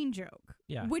G.I. Jane joke,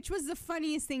 Yeah. which was the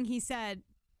funniest thing he said.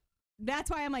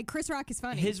 That's why I'm like, Chris Rock is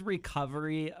funny. His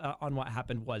recovery on what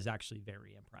happened was actually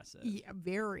very impressive. Yeah,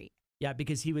 very. Yeah,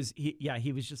 because he was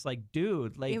just like,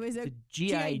 dude, like It was a the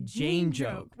G.I. Jane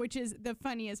joke. which is the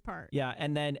funniest part. Yeah,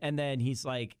 and then he's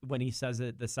like, when he says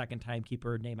it the second time, keep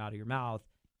her name out of your mouth.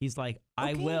 He's like,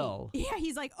 I Okay. will. Yeah,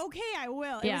 he's like, okay, I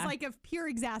will. It Yeah. was like a pure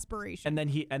exasperation. And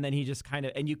then he just kind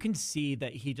of, and you can see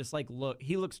that he just like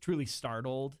he looks truly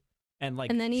startled and like,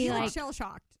 And then he He like was shell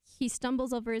shocked. he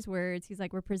stumbles over his words. He's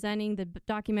like, "We're presenting the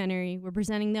documentary. We're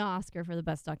presenting the Oscar for the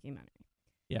best documentary."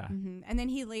 yeah, And then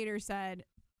he later said,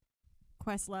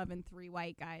 Questlove and 3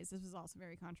 white guys. This was also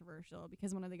very controversial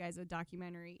because one of the guys in the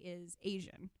documentary is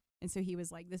Asian. And so he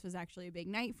was like, this was actually a big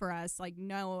night for us. Like,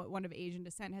 no one of Asian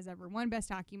descent has ever won Best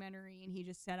Documentary. And he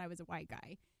just said I was a white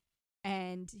guy.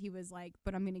 And he was like,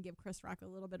 but I'm going to give Chris Rock a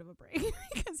little bit of a break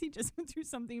because he just went through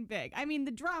something big. I mean,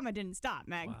 the drama didn't stop,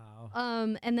 Meg.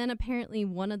 wow. And then apparently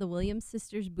one of the Williams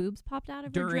sisters' boobs popped out of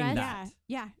her During dress that.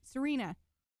 Yeah, Serena.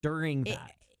 During It-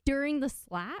 that, during the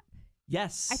slap.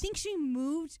 yes, I think she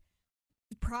moved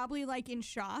probably like in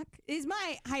shock is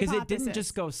my hypothesis. because it didn't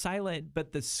just go silent,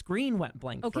 but the screen went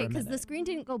blank. Okay, because because the screen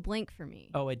didn't go blank for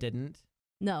me. Oh, it didn't.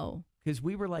 No. Because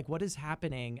we were like, what is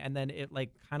happening? And then it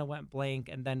like kind of went blank,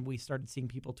 and then we started seeing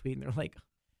people tweet, and they're like,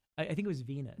 I think it was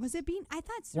Venus. Was it being? I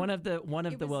thought one of the it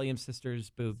was- Williams sisters'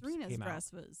 boobs Serena's came out.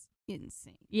 dress was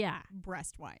insane. Yeah.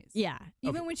 Breast wise. Yeah.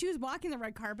 Even Okay. when she was walking the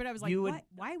red carpet, I was like, You would- what?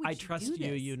 Why would I she trust do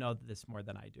you. this? You know this more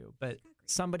than I do, but She's got great-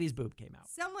 somebody's boob came out.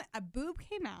 a boob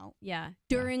came out. Yeah.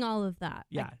 During all of that.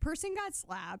 Yeah, A person got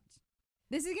slapped.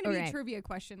 This is going to be a Okay. trivia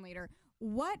question later.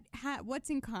 What's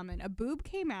in common? A boob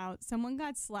came out, someone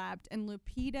got slapped, and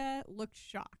Lupita looked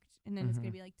shocked. And then it's going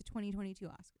to be like the 2022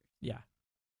 Oscars. Yeah.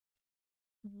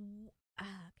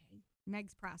 Okay.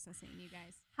 Meg's processing, you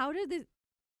guys. How did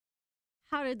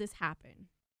this happen?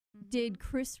 Did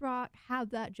Chris Rock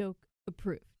have that joke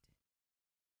approved?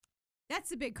 That's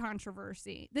the big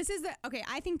controversy.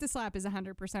 I think the slap is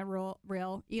 100%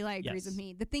 real. Eli agrees with Yes.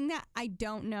 me. The thing that I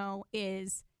don't know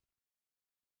is,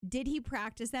 did he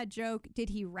practice that joke? Did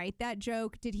he write that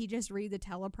joke? Did he just read the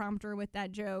teleprompter with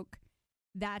that joke?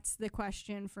 That's the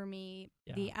question for me.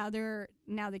 Yeah.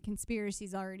 Now the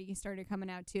conspiracy's already started coming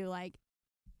out too. Like,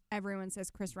 everyone says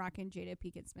Chris Rock and Jada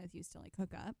Pinkett Smith used to like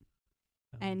hook up.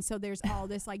 And so there's all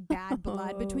this like bad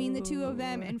blood between the two of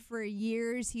them. And for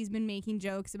years, he's been making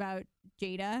jokes about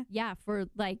Jada. Yeah, for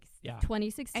like Yeah.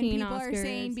 2016 And people Oscars. are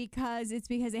saying because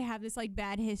they have this like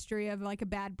bad history of like a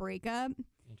bad breakup.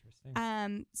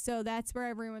 Interesting. So that's where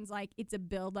everyone's like, it's a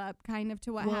build up kind of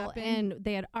to what well, happened. and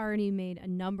they had already made a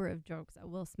number of jokes at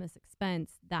Will Smith's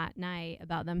expense that night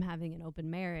about them having an open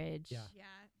marriage. Yeah. Yeah,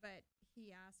 but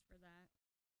he asked for that.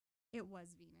 It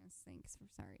was Venus. Thanks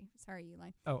for sorry, Eli.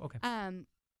 Oh, okay.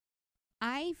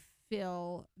 I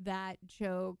feel that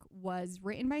joke was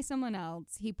written by someone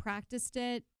else. He practiced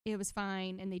it. It was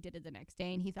fine. And they did it the next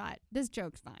day. And he thought, this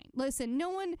joke's fine. Listen,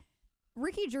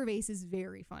 Ricky Gervais is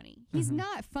very funny. He's Mhm.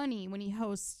 not funny when he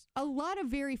hosts. A lot of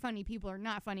very funny people are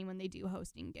not funny when they do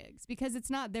hosting gigs because it's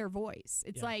not their voice.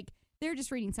 It's Yeah. like they're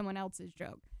just reading someone else's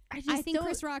joke. I I think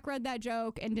Chris Rock read that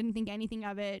joke and didn't think anything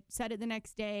of it, said it the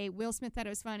next day. Will Smith thought it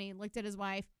was funny, looked at his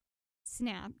wife,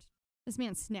 snapped. This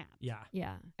man snapped. Yeah.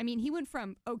 Yeah. I mean, he went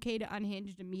from okay to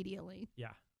unhinged immediately.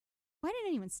 Yeah. Why did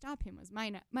anyone stop him was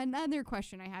my other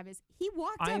question I have is he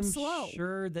walked I'm up slow.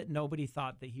 sure that nobody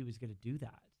thought that he was going to do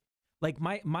that. Like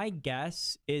my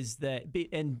guess is that,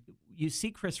 and you see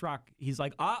Chris Rock, he's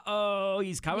like,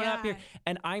 he's coming up here.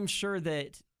 And I'm sure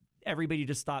that everybody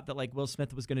just thought that like Will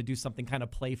Smith was going to do something kind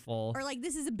of playful. Or like,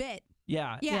 this is a bit.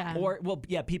 Yeah. Yeah. Or, well,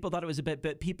 yeah, people thought it was a bit,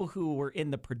 but people who were in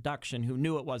the production who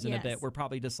knew it wasn't a Yes. bit were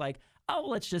probably just like, oh,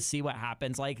 let's just see what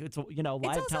happens. Like, it's, live It's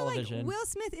also television. like Will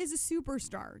Smith is a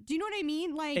superstar. Do you know what I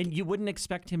mean? Like, And you wouldn't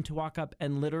expect him to walk up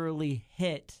and literally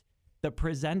hit the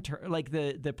presenter, like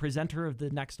the presenter of the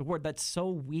next award. That's so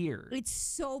weird. it's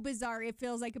so bizarre. It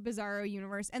feels like a bizarro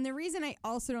universe. And the reason I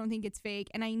also don't think it's fake,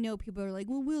 and I know people are like,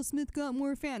 well, Will Smith got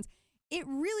more fans. It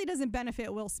really doesn't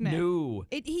benefit Will Smith. No.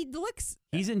 He looks.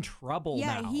 He's in trouble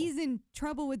now. Yeah, he's in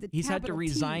trouble with the He's had to capital T.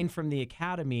 resign from the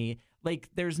Academy. Like,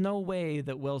 there's no way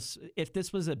that if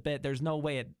this was a bit, there's no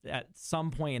way at some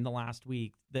point in the last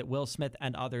week that Will Smith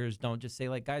and others don't just say,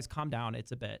 like, guys, calm down.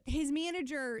 It's a bit. His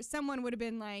manager, someone would have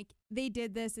been like, they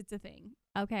did this. It's a thing.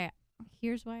 Okay.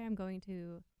 Here's why I'm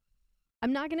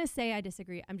not going to say I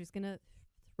disagree. I'm just going to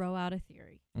throw out a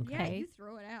theory. Okay. Yeah, Okay. you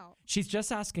throw it out. She's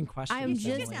just asking questions. I'm She's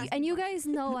just, just asking and you questions.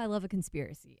 guys know I love a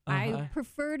conspiracy. Uh-huh. I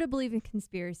prefer to believe in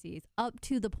conspiracies up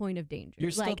to the point of danger. You're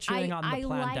still like, chewing on the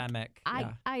pandemic.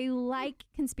 Yeah. I like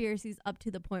conspiracies up to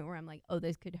the point where I'm like, oh,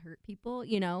 this could hurt people.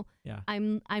 You know, Yeah.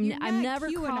 I'm You're I'm not never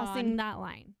QAnon. crossing that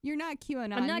line. You're not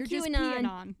QAnon. I'm not You're just QAnon.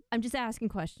 peeing I'm just asking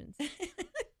questions.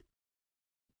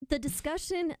 The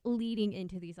discussion leading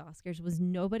into these Oscars was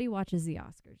nobody watches the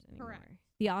Oscars anymore. Correct.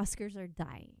 The Oscars are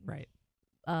dying. Right.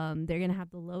 They're going to have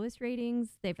the lowest ratings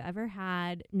they've ever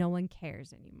had. No one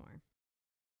cares anymore.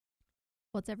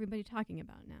 What's everybody talking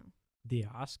about now? The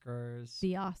Oscars.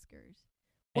 The Oscars.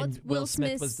 and What's Will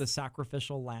Smith was Smith's- the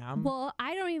sacrificial lamb. Well,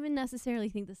 I don't even necessarily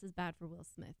think this is bad for Will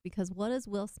Smith because what has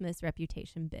Will Smith's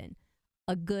reputation been?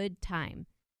 A good time.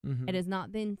 Mhm. It has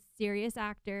not been serious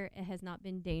actor. It has not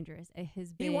been dangerous. It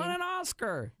has been. He won an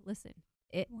Oscar. Listen.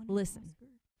 on. Listen.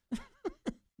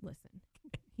 Listen.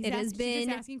 He's It has she's been-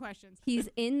 just asking questions. He's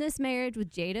in this marriage with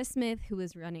Jada Smith, who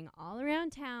is running all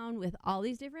around town with all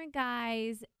these different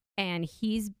guys, and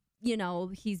he's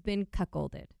been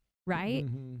cuckolded, right?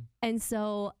 Mhm. And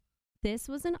so this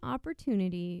was an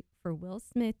opportunity for Will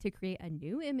Smith to create a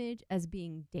new image as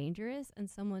being dangerous and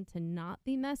someone to not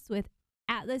be messed with.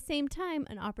 At the same time,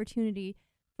 an opportunity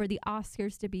for the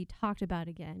Oscars to be talked about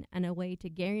again and a way to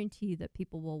guarantee that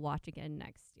people will watch again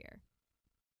next year.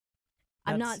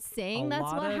 I'm not That's saying a that's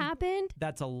lot what of- happened.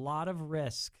 That's a lot of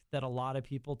risk that a lot of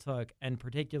people took, and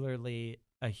particularly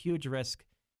a huge risk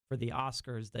for the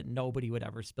Oscars that nobody would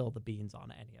ever spill the beans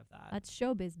on any of that. That's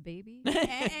showbiz, baby.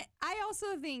 And I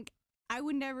also think I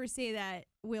would never say that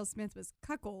Will Smith was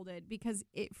cuckolded because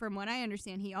from what I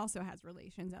understand, he also has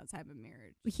relations outside of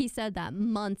marriage. He said that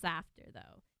months after,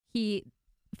 though.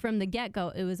 from the get-go,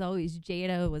 it was always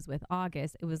Jada was with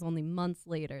August. It was only months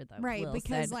later that Right, Will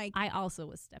because, said, like- I also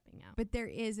was stepping out. But there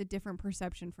is a different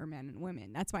perception for men and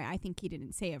women. That's why I think he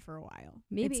didn't say it for a while.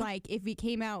 Maybe. It's like if he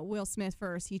came out Will Smith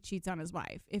first, he cheats on his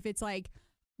wife. If it's like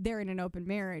they're in an open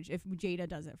marriage, if Jada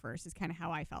does it first, is kind of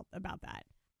how I felt about that.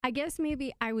 I guess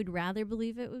maybe I would rather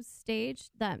believe it was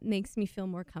staged. That makes me feel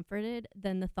more comforted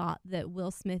than the thought that Will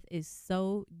Smith is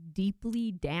so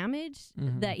deeply damaged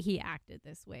that he acted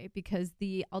this way. Because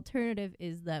the alternative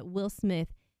is that Will Smith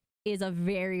is a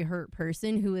very hurt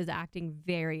person who is acting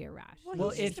very irrational. Well,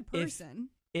 he's just a person.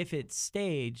 If it's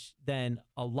staged, then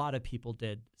a lot of people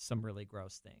did some really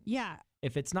gross things. Yeah.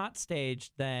 If it's not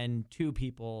staged, then 2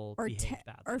 people Or behaved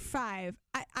badly. or 5.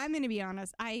 I'm going to be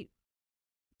honest. I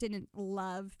didn't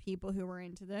love people who were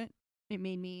into that. It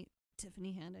made me,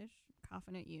 Tiffany Haddish,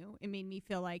 coughing at you. It made me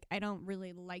feel like I don't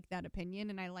really like that opinion,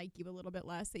 and I like you a little bit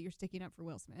less that you're sticking up for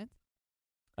Will Smith.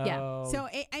 Yeah. Oh, So,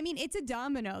 it's a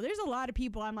domino. There's a lot of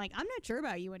people I'm like, I'm not sure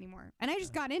about you anymore. And I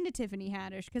just got into Tiffany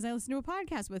Haddish because I listened to a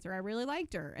podcast with her. I really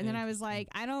liked her. And then I was like,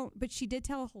 but she did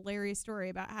tell a hilarious story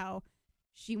about how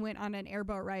she went on an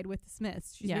airboat ride with the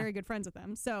Smiths. She's Yeah. very good friends with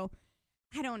them. So,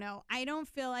 I don't know. I don't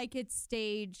feel like it's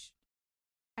staged.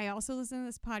 I also listen to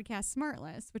this podcast,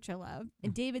 Smartless, which I love.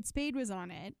 And David Spade was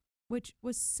on it, which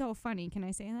was so funny. Can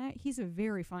I say that? He's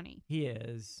very funny. he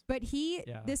is. But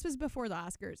Yeah. this was before the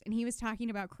Oscars, and he was talking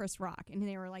about Chris Rock, and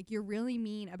they were like, you're really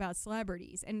mean about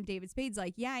celebrities. And David Spade's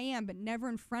like, yeah, I am, but never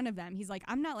in front of them. He's like,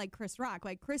 I'm not like Chris Rock.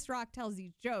 Like, Chris Rock tells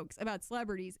these jokes about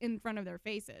celebrities in front of their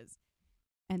faces.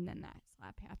 And then that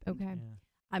slap happened. Okay. Yeah.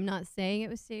 I'm not saying it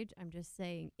was staged. I'm just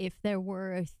saying if there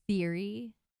were a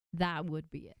theory, that would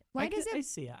be it. Why I does I it?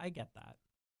 see it. I get that.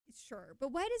 Sure.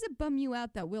 But why does it bum you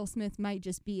out that Will Smith might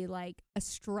just be like a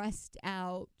stressed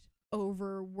out,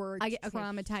 overworked, Okay,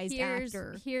 traumatized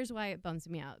actor? Here's why it bums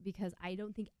me out, because I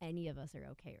don't think any of us are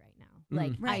okay right now.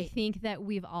 Like, I Right. think that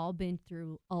we've all been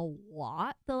through a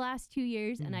lot the last 2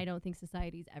 years, and I don't think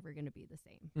society's ever going to be the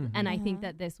same. Mhm. And I think Uh-huh.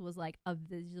 that this was like a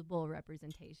visible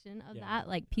representation of Yeah. that.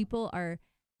 Like, people are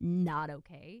not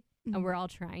okay, Mhm. and we're all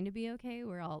trying to be okay.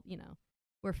 We're all,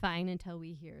 we're fine until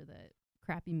we hear that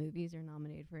crappy movies are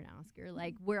nominated for an Oscar.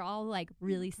 Like, we're all like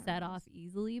really set off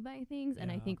easily by things,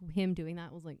 and I Yeah. think him doing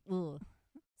that was like, ugh,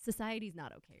 society's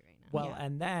not okay right now. Well, Yeah.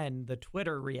 and then the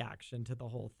Twitter reaction to the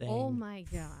whole thing Oh my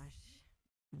gosh.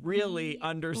 really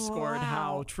underscored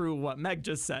how Wow. true what Meg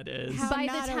just said is. How By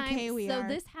not the time, okay we so are.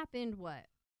 this happened, what?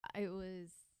 It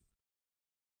was,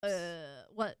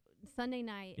 Sunday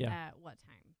night Yeah. at what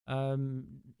time?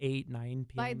 8, 9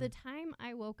 p.m. By the time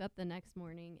I woke up the next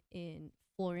morning in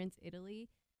Florence, Italy,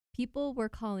 people were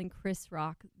calling Chris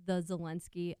Rock the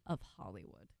Zelensky of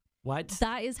Hollywood. What?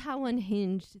 That is how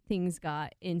unhinged things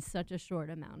got in such a short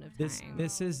amount of time.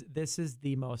 This is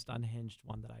the most unhinged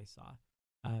one that I saw.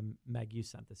 Meg, you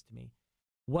sent this to me.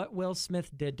 What Will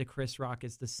Smith did to Chris Rock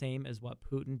is the same as what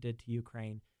Putin did to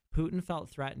Ukraine. Putin felt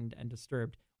threatened and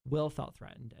disturbed. Will felt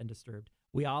threatened and disturbed.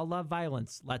 We all love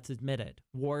violence. Let's admit it.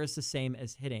 War is the same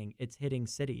as hitting. It's hitting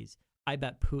cities. I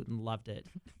bet Putin loved it.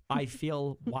 I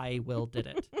feel why Will did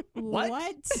it.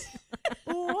 What?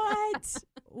 What?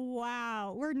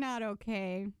 Wow. We're not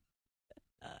okay.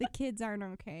 The kids aren't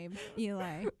okay,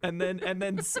 Eli. And then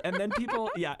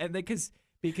people, yeah, and then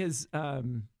because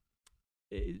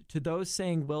to those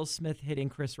saying Will Smith hitting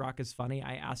Chris Rock is funny,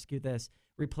 I ask you this: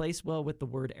 replace Will with the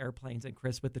word airplanes and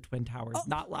Chris with the Twin Towers.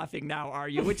 Not laughing now, are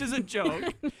you? Which is a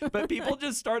joke, but people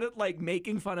just started like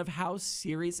making fun of how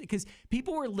serious, because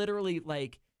people were literally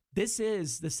like, "This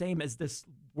is the same as this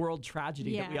world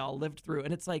tragedy that we Yeah. all lived through,"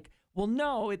 and it's like, well,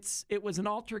 no, it was an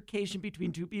altercation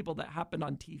between 2 people that happened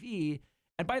on TV,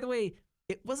 and by the way,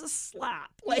 it was a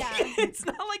slap. Like, Yeah. it's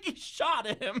not like he shot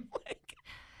him. Like,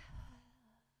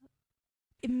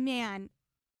 Man,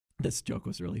 this joke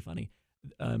was really funny.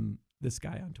 This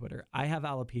guy on Twitter: I have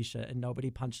alopecia and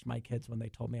nobody punched my kids when they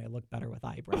told me I look better with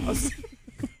eyebrows.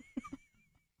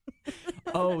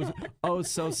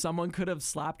 So someone could have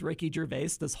slapped Ricky Gervais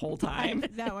this whole time.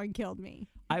 that one killed me.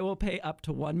 I will pay up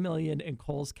to $1 million in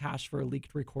Cole's cash for a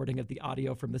leaked recording of the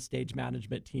audio from the stage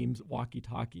management team's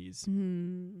walkie-talkies.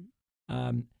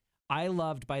 I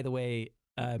loved, by the way,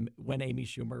 when Amy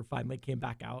Schumer finally came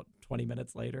back out 20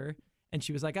 minutes later, and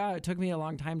she was like, "Oh, it took me a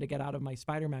long time to get out of my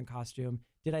Spider-Man costume.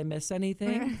 Did I miss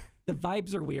anything? The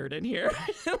vibes are weird in here."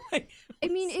 Like, I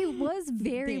mean, it was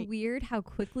very They- weird how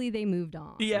quickly they moved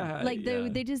on. Yeah, Like, yeah.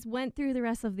 they just went through the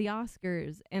rest of the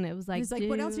Oscars, and it was like, It's like,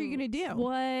 what else are you dude, gonna do?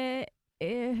 What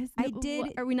is, I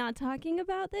did- are we not talking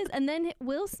about this? And then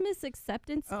Will Smith's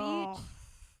acceptance speech, Oh,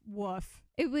 woof.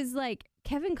 it was like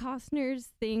Kevin Costner's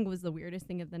thing was the weirdest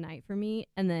thing of the night for me,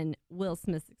 and then Will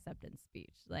Smith's acceptance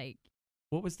speech. Like,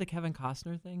 What was the Kevin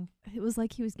Costner thing? It was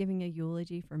like he was giving a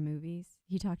eulogy for movies.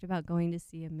 He talked about going to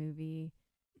see a movie,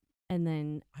 and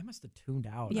then I must have tuned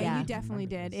out. Yeah, Yeah. you definitely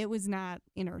did. It was not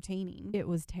entertaining. it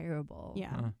was terrible.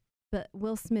 Yeah. But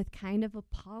Will Smith kind of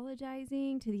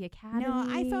apologizing to the Academy. No,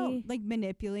 I felt like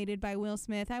manipulated by Will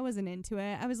Smith. I wasn't into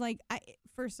it. I was like,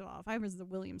 first of all, if I was the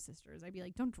Williams sisters, I'd be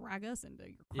like, don't drag us into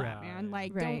your crap, Yeah, man. yeah.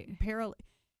 Like, Right. don't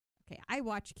Okay, I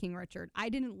watched King Richard. I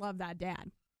didn't love that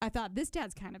dad. I thought this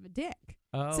dad's kind of a dick.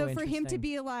 Oh, So for him to interesting.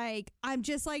 be like, I'm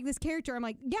just like this character, I'm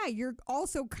like, yeah, you're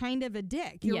also kind of a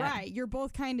dick. You're Yeah. right. You're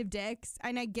both kind of dicks.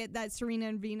 And I get that Serena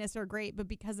and Venus are great, but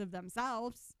because of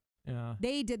themselves, Yeah.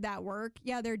 they did that work.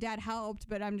 Yeah, their dad helped,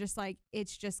 but I'm just like,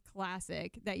 it's just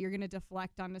classic that you're going to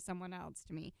deflect onto someone else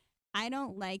to me. I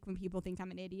don't like when people think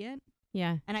I'm an idiot.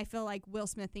 Yeah. And I feel like Will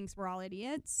Smith thinks we're all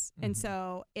idiots. And Mhm.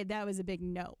 so that was a big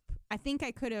nope. I think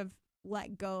I could have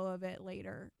let go of it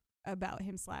later about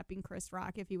him slapping Chris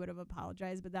Rock if he would have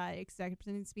apologized. But that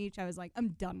acceptance speech, I was like, I'm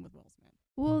done with Will Smith.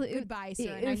 Well, Goodbye, sir.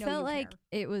 it and I know felt you like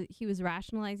care. he was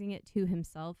rationalizing it to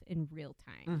himself in real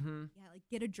time. Mm-hmm. Yeah, like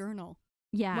get a journal.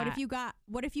 Yeah.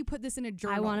 What if you put this in a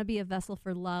journal? I want to be a vessel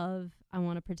for love. I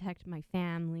want to protect my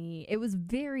family. It was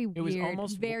very weird. was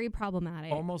almost very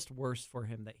problematic. Almost worse for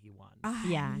him that he won.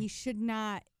 Yeah. He should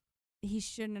not. He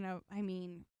shouldn't have. I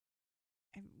mean,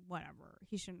 whatever.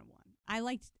 He shouldn't have won.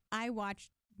 I watched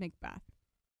Macbeth.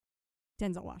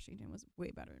 Denzel Washington was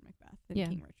way better in Macbeth than Yeah.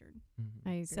 King Richard. Mhm. I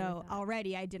agree So with that.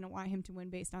 already I didn't want him to win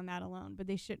based on that alone. But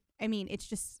they should. I mean, it's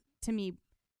just to me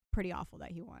pretty awful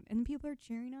that he won, and people are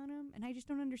cheering on him, and I just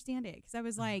don't understand it because I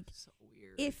was like, so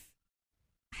weird. if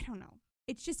I don't know,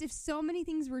 it's just if so many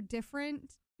things were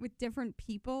different with different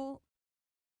people,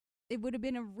 it would have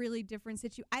been a really different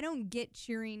situation. I don't get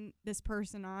cheering this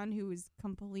person on who is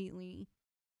completely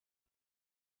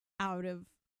out of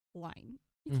line.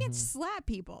 You can't Mhm. slap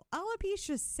people.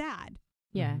 Alopecia's sad.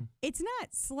 Yeah. Mhm. It's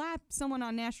not slap someone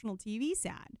on national TV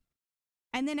sad.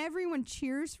 And then everyone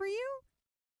cheers for you.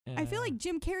 I feel Yeah. like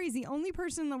Jim Carrey's the only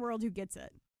person in the world who gets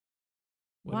it.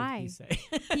 What Why? did he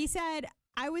say? He said,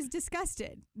 I was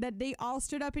disgusted that they all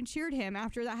stood up and cheered him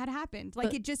after that had happened. Like,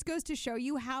 But- it just goes to show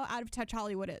you how out of touch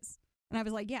Hollywood is. And I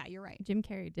was like, yeah, you're right. Jim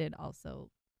Carrey did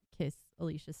also kiss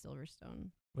Alicia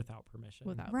Silverstone Without permission.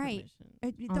 without Right.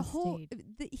 permission. The on whole,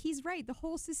 stage. he's right. The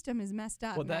whole system is messed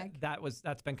up. Well, Meg.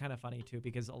 that's been kind of funny too,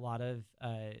 because a lot of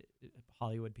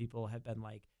Hollywood people have been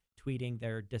like tweeting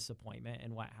their disappointment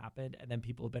in what happened, and then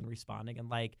people have been responding and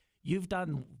like, you've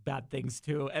done bad things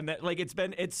too, and that like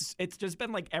it's just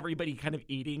been like everybody kind of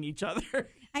eating each other.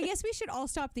 I guess we should all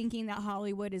stop thinking that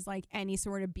Hollywood is like any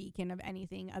sort of beacon of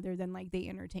anything other than like they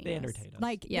entertain They us. entertain us.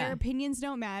 Like Yeah. their opinions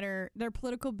don't matter. Their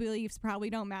political beliefs probably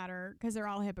don't matter because they're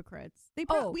all hypocrites.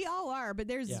 Oh. We all are, but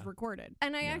theirs is Yeah. recorded.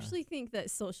 And I Yeah. actually think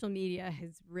that social media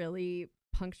has really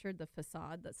punctured the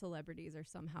facade that celebrities are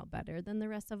somehow better than the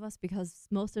rest of us, because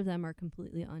most of them are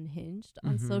completely unhinged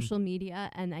on Mhm. social media.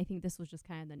 And I think this was just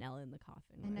kind of the nail in the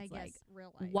coffin. Where And I it's guess like,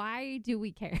 real life. why do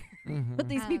we care Mhm. what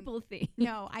these Um, people think?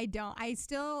 No, I don't.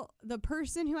 The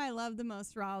person who I love the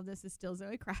most for all of this is still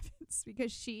Zoe Kravitz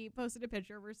because she posted a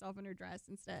picture of herself in her dress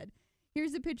and said,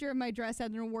 here's a picture of my dress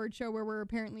at an award show where we're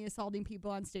apparently assaulting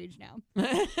people on stage now.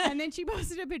 And then she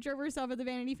posted a picture of herself at the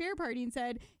Vanity Fair party and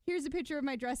said, here's a picture of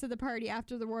my dress at the party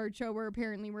after the award show where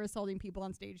apparently we're assaulting people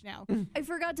on stage now. I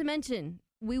forgot to mention,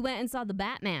 we went and saw the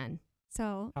Batman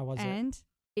So, How was it? and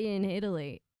in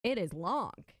Italy. It is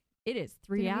long. It is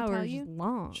 3 Didn't we tell hours you?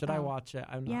 long. Should I Oh. watch it?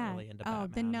 I'm not yeah. really into Oh,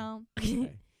 Batman. then no.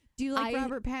 Okay. Do you like I-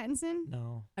 Robert Pattinson?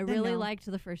 No. I Then really no. liked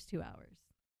the first 2 hours.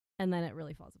 And then it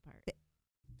really falls apart.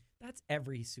 That's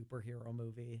every superhero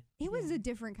movie. It was Yeah. a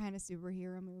different kind of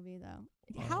superhero movie, though.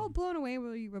 Oh. How blown away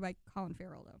were you by Colin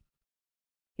Farrell, though?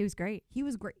 He was great. He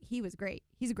was great. He was great.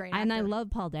 He's a great And I actor. love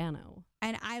Paul Dano.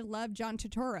 And I love John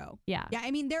Turturro. Yeah. Yeah,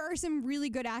 I mean, there are some really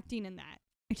good acting in that,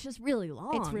 It's just really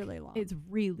long. It's really long. It's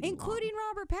really including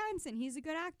Robert Pattinson. He's a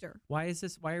good actor. Why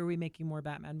are we making more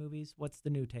Batman movies? What's the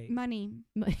new take? Money.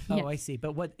 long. Oh, I see.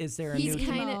 But what is there a He's new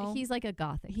emo. kind of he's like a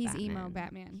gothic. He's Batman. emo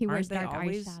Batman. He Aren't wears they dark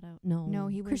always? eyeshadow. No, No,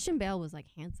 he was- Christian Bale was like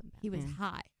handsome. He was Batman.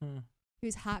 hot. Hmm. He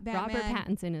was hot Batman. Robert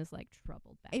Pattinson is like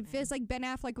troubled Batman. It feels like Ben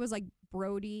Affleck was like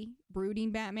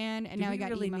brooding Batman, and Do now we he got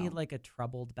really emo. need like a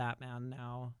troubled Batman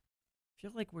now? I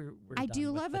feel like we're I done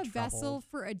do with love the a vessel troubled.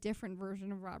 for a different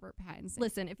version of Robert Pattinson.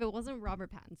 Listen, if it wasn't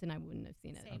Robert Pattinson, I wouldn't have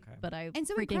seen it. Same. Okay. But I and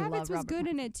so freaking Kravitz love was Robert good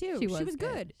in Pattinson. it too. She was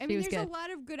good. I She mean, was there's good. a lot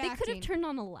of good They acting. could have turned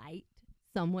on a light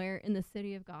somewhere in the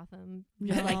city of Gotham,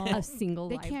 just like No. a single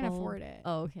They light can't bulb. afford it.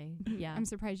 Oh, okay. Yeah. I'm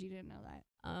surprised you didn't know that.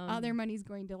 All their money's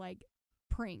going to like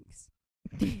pranks.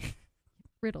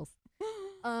 riddles.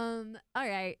 All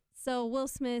right. So Will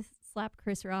Smith slapped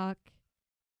Chris Rock.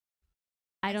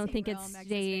 I don't say think real, it's Meg's is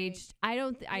staged. fake. I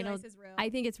don't Eli's is real. I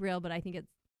think it's real, but I think it's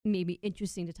maybe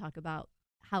interesting to talk about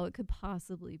how it could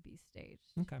possibly be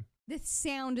staged. Okay. The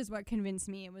sound is what convinced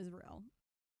me it was real.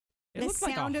 It The looked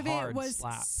like sound a of it hard was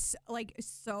slap.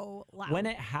 so loud. When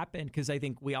it happened, because I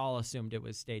think we all assumed it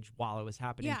was staged while it was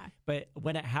happening. Yeah. But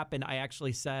when it happened, I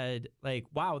actually said, like,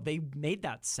 wow, they made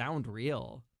that sound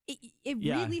real. It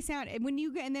Yeah. really sounded when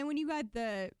you and then when you got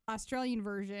the Australian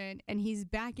version and he's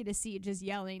back at a seat just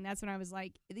yelling, that's when I was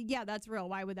like, yeah, that's real.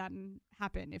 Why would that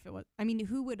happen if it was? I mean,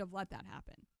 who would have let that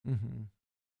happen? Mm-hmm.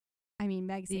 I mean,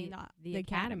 Meg saying The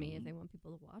Academy, if they want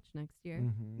people to watch next year.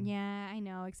 Mm-hmm. Yeah, I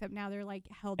know. Except now they're like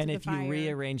held And to if the fire. you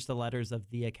rearrange the letters of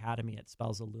the Academy, it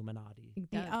spells Illuminati. It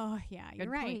Yeah, does. oh yeah, Good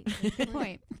you're right. point. Good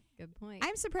point. Good point.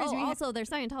 I'm surprised. Oh, we had- also they're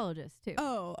Scientologists too.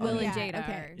 oh, Will and yeah, Jada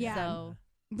okay, are. yeah, So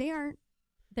they aren't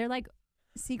they're like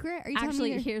secret. Are you actually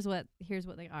telling me here's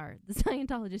what they are. The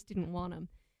Scientologists didn't want them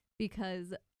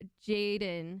because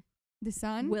Jaden, the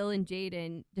son? Will and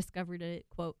Jaden discovered a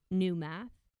quote new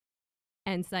math,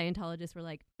 and Scientologists were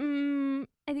like,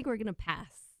 I think we're gonna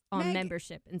pass on Meg,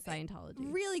 membership in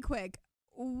Scientology. Really quick,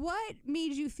 what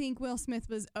made you think Will Smith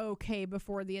was okay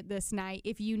before this night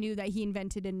if you knew that he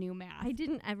invented a new math? I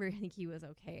didn't ever think he was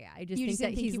okay. I just You think just that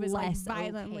didn't think he's he was, like, less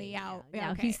violently okay out. now. Yeah,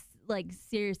 Now okay. he's like,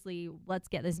 seriously, let's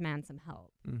get this man some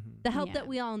help. Mm-hmm. The help Yeah. that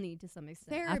we all need to some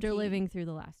extent after Therapy. living through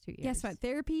the last 2 years. Guess what?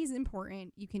 Therapy is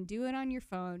important. You can do it on your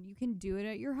phone. You can do it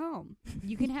at your home.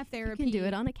 You can have You therapy. can do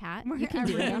it on a cat. You can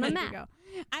do wherever it on a need to map. go.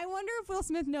 I wonder if Will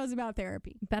Smith knows about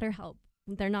therapy. BetterHelp.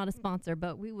 They're not a sponsor,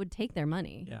 but we would take their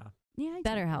money. Yeah. Yeah, I take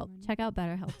BetterHelp. that one. Check out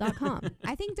BetterHelp.com.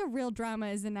 I think the real drama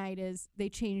is the night is they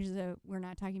changed the "We're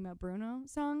Not Talking About Bruno"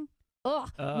 song. Ugh,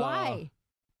 why?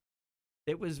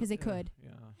 It was 'Cause they could.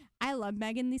 Yeah. I love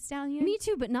Megan Thee Stallion. Me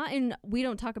too, but not in. We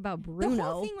don't talk about Bruno. The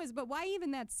whole thing was, but why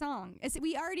even that song?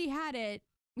 We already had it.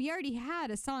 We already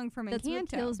had a song from That's what Encanto.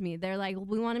 kills me. They're like,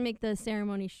 we want to make the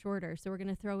ceremony shorter, so we're going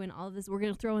to throw in all of this. We're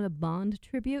going to throw in a Bond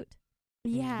tribute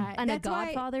Yeah, and a that's why-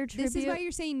 Godfather tribute. This is why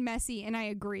you're saying messy, and I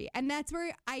agree. And that's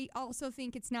where I also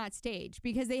think it's not staged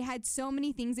because they had so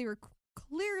many things they were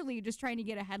clearly just trying to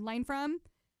get a headline from.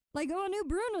 Like, oh, a new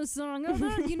Bruno song. Oh,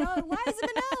 that, Liza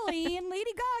Minnelli and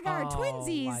Lady Gaga are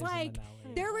twinsies. Liza Like,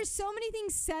 Minnelli. there were so many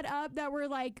things set up that were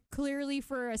like clearly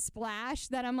for a splash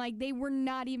that I'm like, they were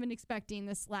not even expecting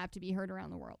the slap to be heard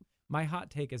around the world. My hot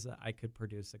take is that I could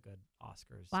produce a good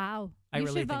Oscars. Wow. I You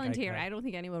really should think I volunteer. could. I don't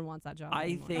think anyone wants that job. I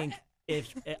anymore. think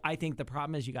I think the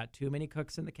problem is you got too many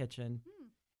cooks in the kitchen.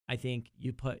 I think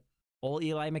you put old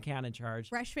Eli McCann in charge.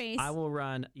 Fresh face. I will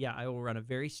run a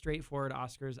very straightforward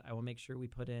Oscars. I will make sure we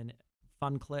put in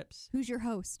fun clips. Who's your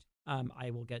host?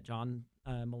 I will get John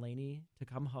Mulaney to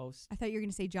come host. I thought you were going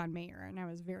to say John Mayer, and I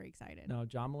was very excited. No,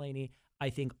 John Mulaney. I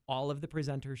think all of the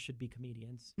presenters should be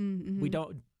comedians. Mm-hmm. We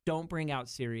don't bring out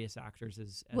serious actors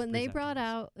as when they brought presenters.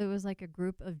 out, it was like a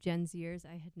group of Gen Zers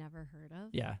I had never heard of.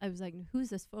 Yeah. I was like, who's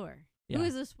this for? Yeah. Who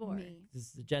is this for? Me.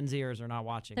 The Gen Zers are not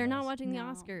watching. They're not those. watching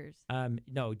No. the Oscars.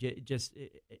 No, just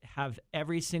have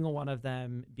every single one of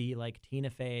them be like Tina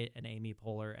Fey and Amy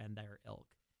Poehler and their ilk.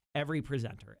 Every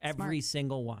presenter, every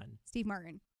single one. Steve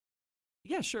Martin.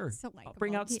 Yeah, sure. So I'll likable.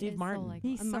 bring out He Steve is Martin. So likable.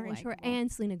 He's And so Martin Short likable.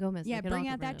 and Selena Gomez. Yeah, They could bring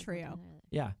all out that combine trio. together.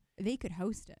 Yeah, They could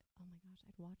host it. Oh my gosh,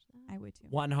 I'd watch that. I would too.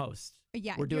 one host.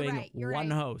 Yeah, We're you're doing right, you're one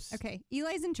right. host. Okay,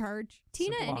 Eli's in charge.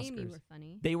 Tina Simple and Amy Oscars. were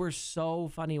funny. They were so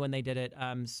funny when they did it.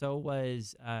 So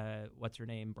was what's her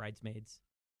name? Bridesmaids.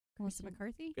 Melissa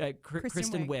McCarthy.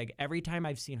 Kristen Wiig. Wiig. Every time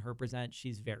I've seen her present,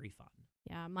 she's very fun.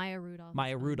 Yeah, Maya Rudolph.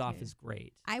 Maya is fun, Rudolph too. is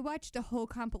great. I watched a whole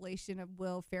compilation of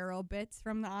Will Ferrell bits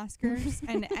from the Oscars,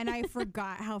 and I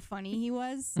forgot how funny he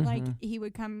was. Like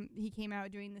Mhm. he came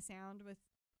out doing the sound with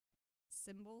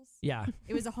cymbals. Yeah.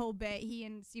 It was a whole bit. He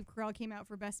and Steve Carell came out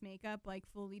for best makeup, like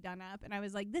fully done up, and I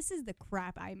was like, "This is the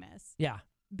crap I miss." Yeah.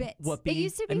 Bits. Whoopi. It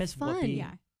used to I be miss fun. Whoopi.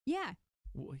 Yeah.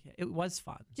 It was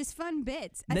fun. Just fun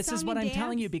bits. This is what I'm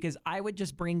telling you because I would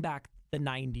just bring back the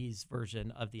 90s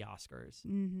version of the Oscars.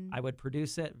 Mm-hmm. I would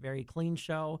produce it, very clean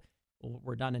show.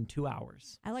 We're done in 2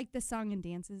 hours. I like the song and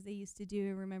dances they used to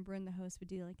do. Remember when the host would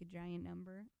do like a giant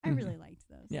number? I Mhm. really liked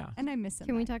those. Yeah. And I miss them.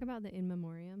 Can we talk about the In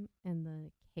Memoriam and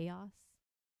the chaos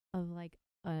of like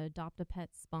Adopt a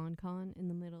Pet Spawn Con in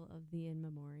the middle of the In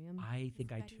Memoriam? I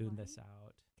think I Betty tuned White? this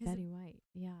out. Betty White,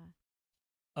 yeah.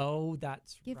 Oh,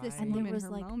 that's Give right. this And there woman was, her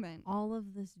like, moment. All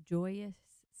of this joyous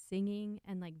singing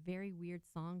and like very weird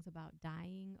songs about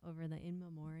dying over the In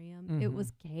Memoriam. It Mhm.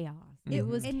 was chaos. Mhm. It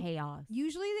was And chaos.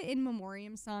 Usually the In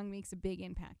Memoriam song makes a big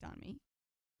impact on me.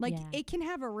 Like Yeah. it can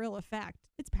have a real effect.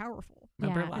 It's powerful.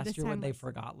 Remember Yeah. At this last year when time they was-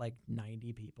 forgot like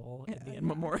 90 people in the Yeah. In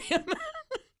Memoriam?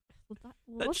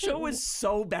 That show was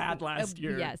so bad last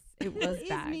year. Yes, it was Who is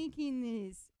bad. making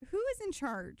this? Who is in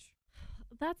charge?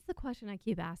 That's the question I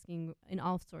keep asking in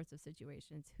all sorts of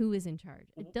situations. Who is in charge?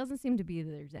 It doesn't seem to be that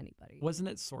there's anybody. Wasn't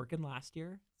it Sorkin last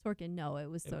year? Sorkin, no, it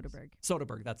was Soderbergh.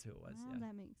 Soderbergh, that's who it was. Oh, Yeah.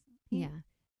 that makes sense. Yeah.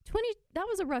 That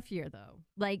was a rough year though.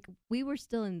 Like we were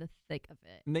still in the thick of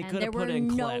it. And they coulda there put were in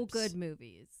no clips. good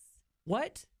movies.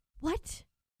 What? What?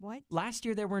 What? Last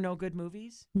year there were no good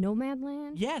movies?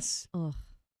 Nomadland? Yes. Ugh.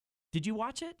 Did you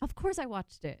watch it? Of course I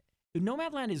watched it.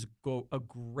 Nomadland is a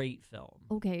great film.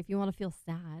 Okay, if you want to feel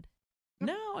sad.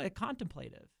 No,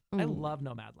 contemplative. I Mm. love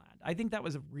Nomadland. I think that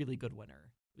was a really good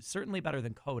winner. It was certainly better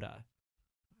than Coda.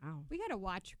 Wow. We gotta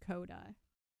watch Coda.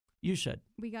 You should.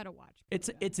 We gotta watch.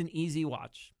 Coda. It's an easy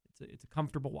watch. It's a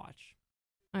comfortable watch.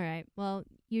 All right. Well,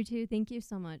 you two, thank you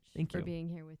so much Thank for you. being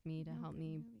here with me to No help good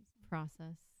me movies.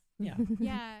 process. Yeah.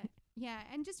 Yeah,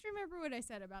 and just remember what I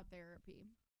said about therapy.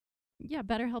 Yeah,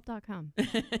 betterhelp.com.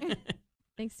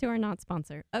 Thanks to our not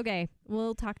sponsor. Okay,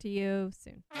 we'll talk to you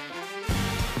soon.